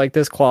movies that are like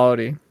this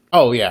quality.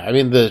 Oh yeah, I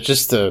mean it's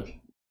just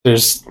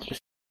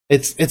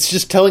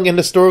telling an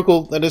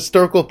historical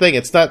thing.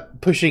 It's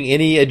not pushing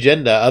any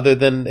agenda other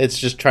than it's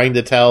just trying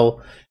to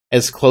tell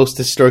as close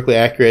to historically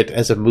accurate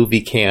as a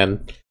movie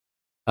can,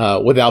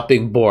 without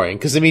being boring.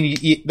 Because I mean,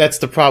 that's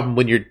the problem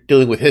when you're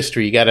dealing with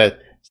history. You gotta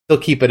still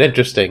keep it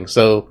interesting.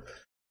 So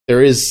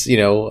there is,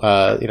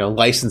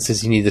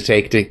 licenses you need to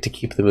take to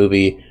keep the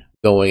movie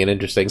going and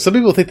interesting. Some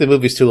people think the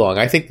movie's too long.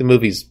 I think the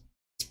movie's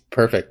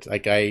perfect.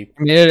 Like it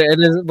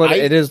is, but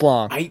it is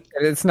long.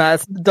 It's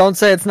not. Don't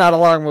say it's not a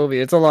long movie.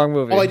 It's a long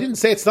movie. Oh, I didn't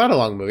say it's not a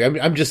long movie.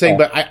 I'm just saying,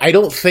 but I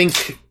don't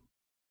think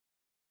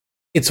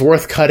it's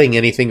worth cutting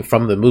anything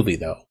from the movie,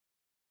 though.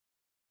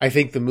 I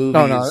think the movie.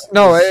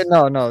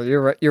 No.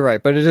 You're right. You're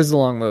right. But it is a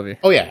long movie.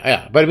 Oh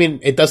yeah. But I mean,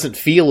 it doesn't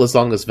feel as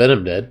long as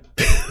Venom did.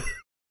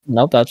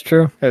 Nope, that's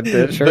true.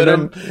 It sure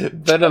Venom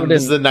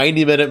is the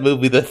 90-minute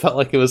movie that felt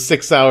like it was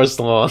 6 hours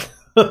long.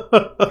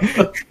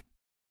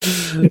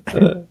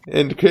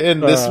 And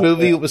this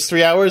movie was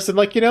 3 hours, and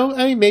I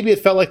mean, maybe it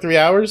felt like 3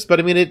 hours,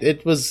 but I mean,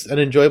 it was an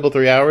enjoyable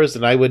 3 hours,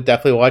 and I would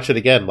definitely watch it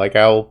again. Like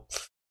I'll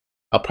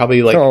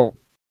probably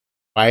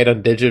buy it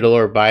on digital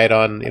or buy it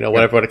on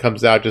whatever when it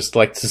comes out, just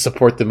like to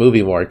support the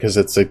movie more because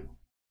it's a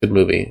good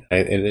movie,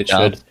 and it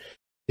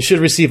should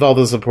receive all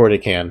the support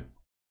it can.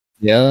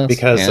 Yeah,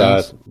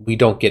 because we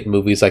don't get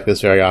movies like this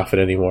very often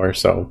anymore.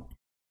 So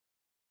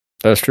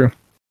that's true.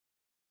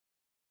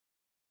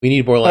 We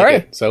need more like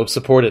it, so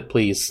support it,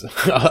 please.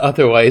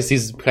 Otherwise,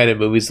 these kind of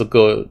movies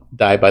will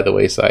die by the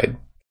wayside.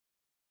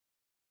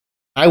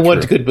 I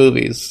want good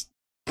movies.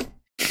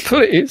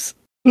 Please.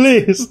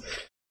 Yes.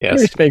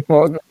 Please make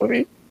more good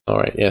movies. All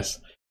right, yes.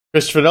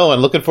 Christopher Nolan,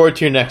 looking forward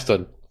to your next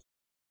one.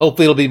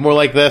 Hopefully it'll be more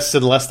like this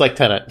and less like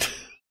Tenet.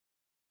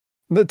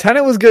 The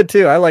Tenet was good,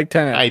 too. I like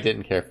Tenet. I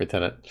didn't care for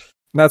Tenet.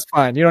 That's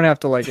fine. You don't have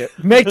to like it.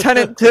 Make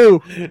Tenet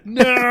 2!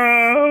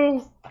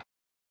 No!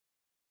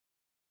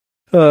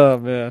 Oh,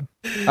 man.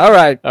 All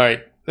right.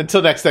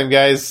 Until next time,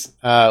 guys.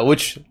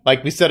 Which,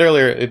 like we said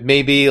earlier, it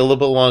may be a little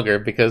bit longer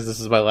because this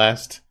is my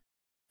last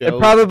show. It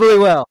probably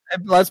will.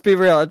 Let's be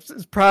real.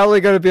 It's probably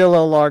going to be a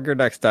little longer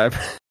next time.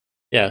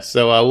 Yeah,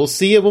 so we'll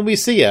see you when we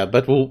see you,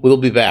 but we'll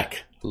be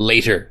back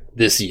later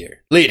this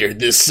year. Later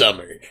this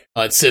summer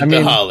on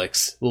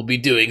Synthaholics. We'll be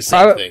doing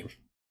something.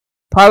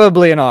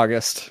 Probably in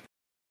August.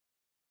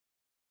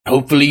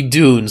 Hopefully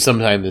Dune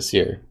sometime this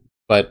year.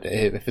 But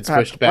if it's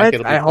pushed back,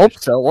 it'll be pushed. Hope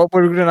so. What,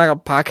 we're doing like a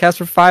podcast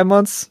for 5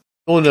 months?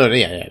 Oh, no.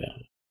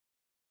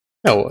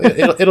 No,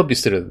 it'll be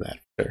sooner than that.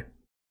 Sure.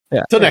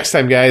 Yeah. Till next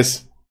time,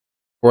 guys.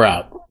 We're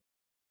out.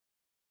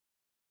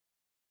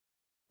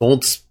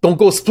 Don't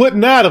go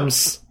splitting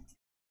atoms.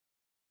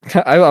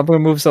 I'm going to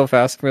move so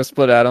fast. I'm going to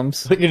split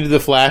atoms. Into the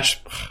Flash.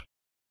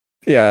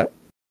 Yeah.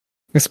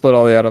 We split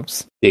all the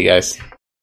atoms. See you guys.